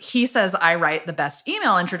good. He says I write the best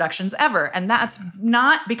email introductions ever. And that's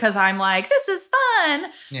not because I'm like, this is fun.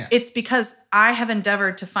 Yeah. It's because I have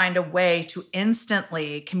endeavored to find a way to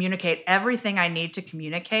instantly communicate everything I need to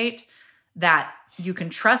communicate, that you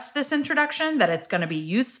can trust this introduction, that it's going to be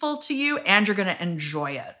useful to you, and you're going to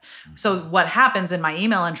enjoy it. So what happens in my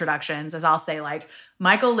email introductions is I'll say like,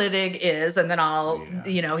 Michael Littig is, and then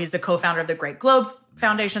he's the co-founder of the Great Globe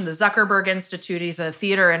Foundation, the Zuckerberg Institute. He's a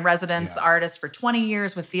theater in residence artist for 20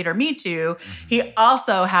 years with Theater Me Too. Mm-hmm. He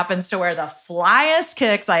also happens to wear the flyest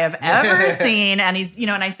kicks I have ever seen. And he's,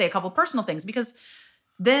 and I say a couple personal things because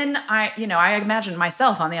then I imagine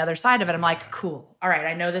myself on the other side of it. I'm like, cool. All right.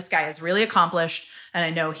 I know this guy is really accomplished and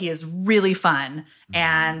I know he is really fun. Mm-hmm.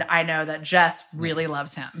 And I know that Jess really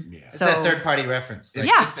loves him. Yeah. So it's that third party reference. Like,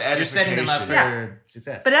 you're setting them up for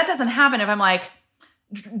success. But that doesn't happen if I'm like,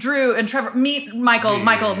 Drew and Trevor, meet Michael.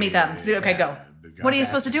 Michael, meet them. Okay, go. What are you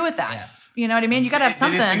supposed to do with that? Yeah. You know what I mean? You got to have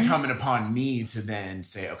something. It's incumbent upon me to then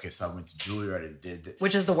say, okay, so I went to Juilliard and did that.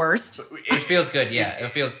 Which is the worst. It feels good, yeah. It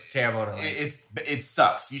feels terrible. It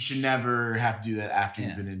sucks. You should never have to do that after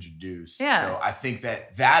you've been introduced. Yeah. So I think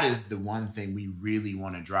that is the one thing we really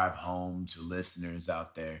want to drive home to listeners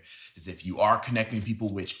out there is if you are connecting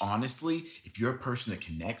people, which honestly, if you're a person that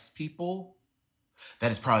connects people,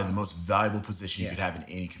 that is probably the most valuable position you could have in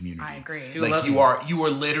any community. I agree. Like you are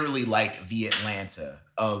literally like the Atlanta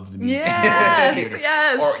of the music theater.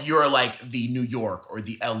 Yes. Or you're like the New York or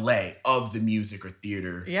the LA of the music or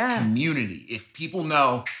theater community. If people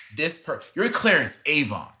know you're Clarence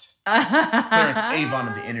Avant. Clarence Avant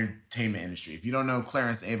of the entertainment industry. If you don't know who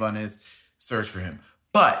Clarence Avant is, search for him.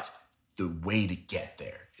 But the way to get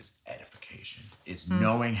there is edification, is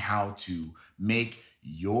knowing how to make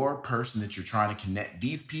your person that you're trying to connect,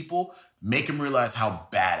 these people, make them realize how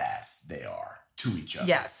badass they are to each other.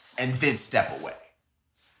 Yes. And then step away.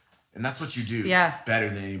 And that's what you do better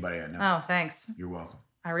than anybody I know. Oh, thanks. You're welcome.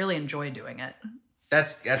 I really enjoy doing it.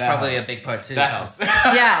 That's probably a big part too. That helps.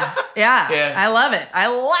 Yeah. I love it.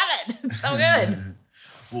 It's so good.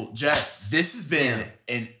 Well, Jess, this has been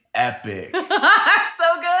an epic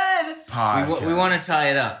so good podcast. We want to tie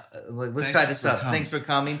it up. Let's tie this up. Thanks for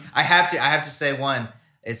coming. I have to say one.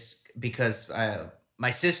 It's because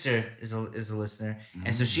my sister is a listener,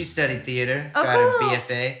 and so she studied theater, got her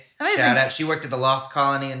BFA. Amazing. Shout out! She worked at the Lost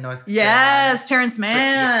Colony in North Carolina. Yes, Terrence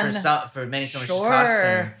Mann. For many summers, she's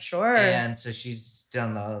costume. Sure. And so she's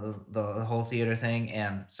done the whole theater thing,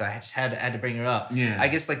 and so I just had to bring her up. Yeah. I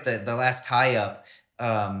guess like the last tie up.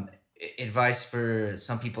 Advice for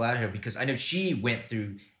some people out here, because I know she went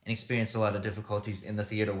through and experienced a lot of difficulties in the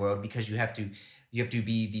theater world, because you have to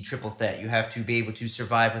be the triple threat. You have to be able to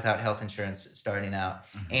survive without health insurance starting out.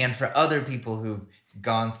 Mm-hmm. And for other people who've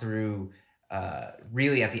gone through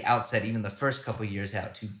really at the outset, even the first couple of years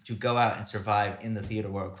out, to go out and survive in the theater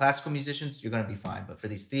world. Classical musicians, you're going to be fine. But for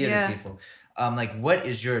these theater people, what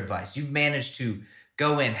is your advice? You've managed to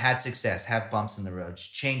go in, had success, have bumps in the road,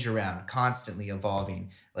 change around, constantly evolving.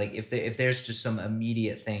 Like if there's just some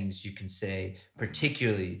immediate things you can say,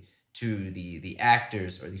 particularly to the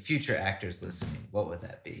actors or the future actors listening, what would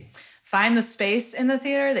that be? Find the space in the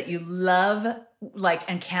theater that you love, like,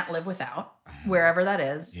 and can't live without, wherever that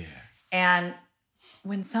is. Yeah. And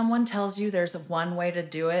when someone tells you there's one way to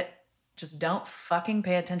do it, just don't fucking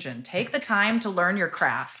pay attention. Take the time to learn your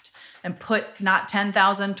craft and put not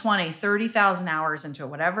 10,000, 20, 30,000 hours into it,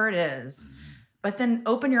 whatever it is. But then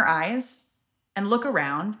open your eyes and look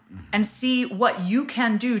around and see what you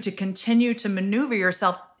can do to continue to maneuver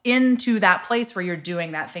yourself into that place where you're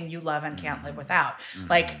doing that thing you love and can't live without.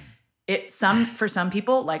 Like for some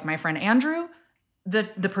people, like my friend Andrew,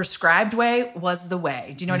 the prescribed way was the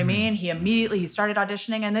way. Do you know what I mean? He started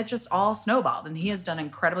auditioning and it just all snowballed, and he has done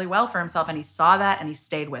incredibly well for himself, and he saw that and he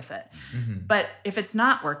stayed with it. But if it's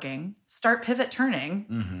not working, start pivot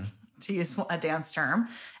turning, to use a dance term,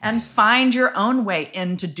 and find your own way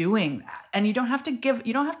into doing that. And you don't have to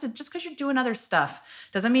just because you're doing other stuff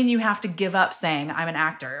doesn't mean you have to give up saying I'm an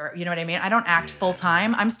actor. Or, you know what I mean? I don't act full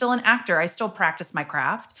time. I'm still an actor. I still practice my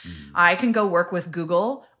craft. I can go work with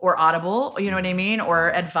Google or Audible, you know what I mean? Or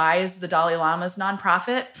advise the Dalai Lama's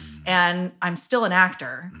nonprofit, and I'm still an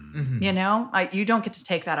actor. You know, you don't get to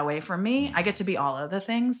take that away from me. I get to be all of the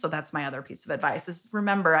things. So that's my other piece of advice is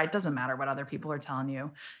remember, it doesn't matter what other people are telling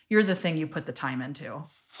you. You're the thing you put the time into.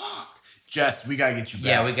 Fuck. Jess, we gotta get you back.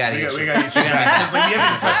 Yeah, we gotta get you back. Because like we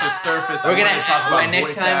haven't touched the surface. We're gonna talk about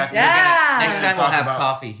next voice time. acting. Next time we'll talk have about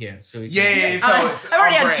coffee here. So we can, Yeah. So I've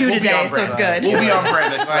already had 2 today, so it's good. We'll be on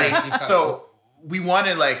brand. That's Right. right. So we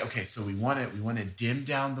wanted we want to dim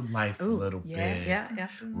down the lights a little bit. Yeah.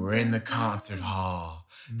 We're in the concert hall.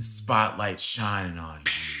 The spotlight's shining on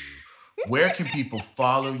you. Where can people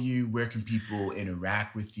follow you? Where can people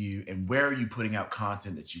interact with you? And where are you putting out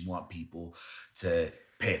content that you want people to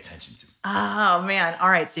pay attention to? Oh, man. All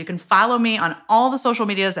right. So you can follow me on all the social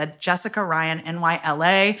medias at Jessica Ryan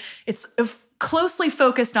NYLA. It's closely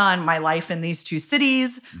focused on my life in these 2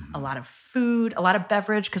 cities, a lot of food, a lot of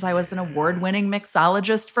beverage, because I was an award-winning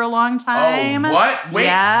mixologist for a long time. Oh, what? Wait.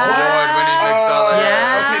 Yeah. Award-winning mixologist.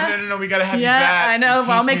 Yeah. Okay, no. We got to have you back. I know.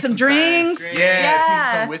 So I'll teach make me some drinks.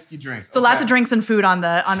 Yeah, teach some whiskey drinks. So lots of drinks and food on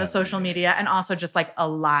the social media, and also just like a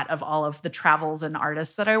lot of all of the travels and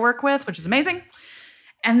artists that I work with, which is amazing.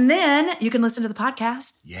 And then you can listen to the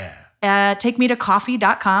podcast. Yeah.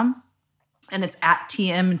 TakeMeToCoffee.com. And it's at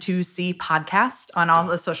TM2C Podcast on all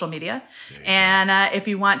the social media. And if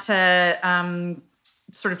you want to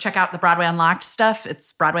sort of check out the Broadway Unlocked stuff,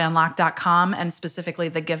 it's BroadwayUnlocked.com, and specifically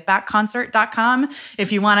the GiveBackConcert.com.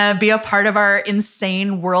 If you want to be a part of our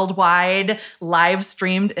insane worldwide live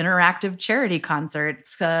streamed interactive charity concert,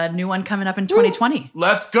 it's a new one coming up in 2020.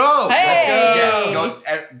 Let's go. Hey! Let's go.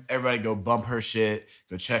 Yes, everybody go bump her shit,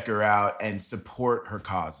 go check her out, and support her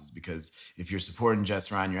causes, because if you're supporting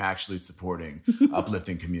Jess Ryan, you're actually supporting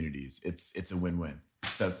uplifting communities. It's a win-win.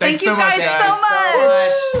 So thanks Thank you so much,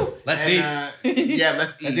 guys so much. Let's eat. Yeah,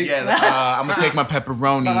 let's eat. Yeah, I'm gonna take my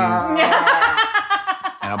pepperonis and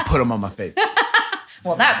I'll put them on my face.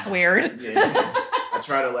 Well, that's weird. I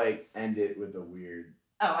try to end it with a weird.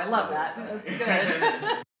 Oh, I love that. That's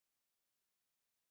good.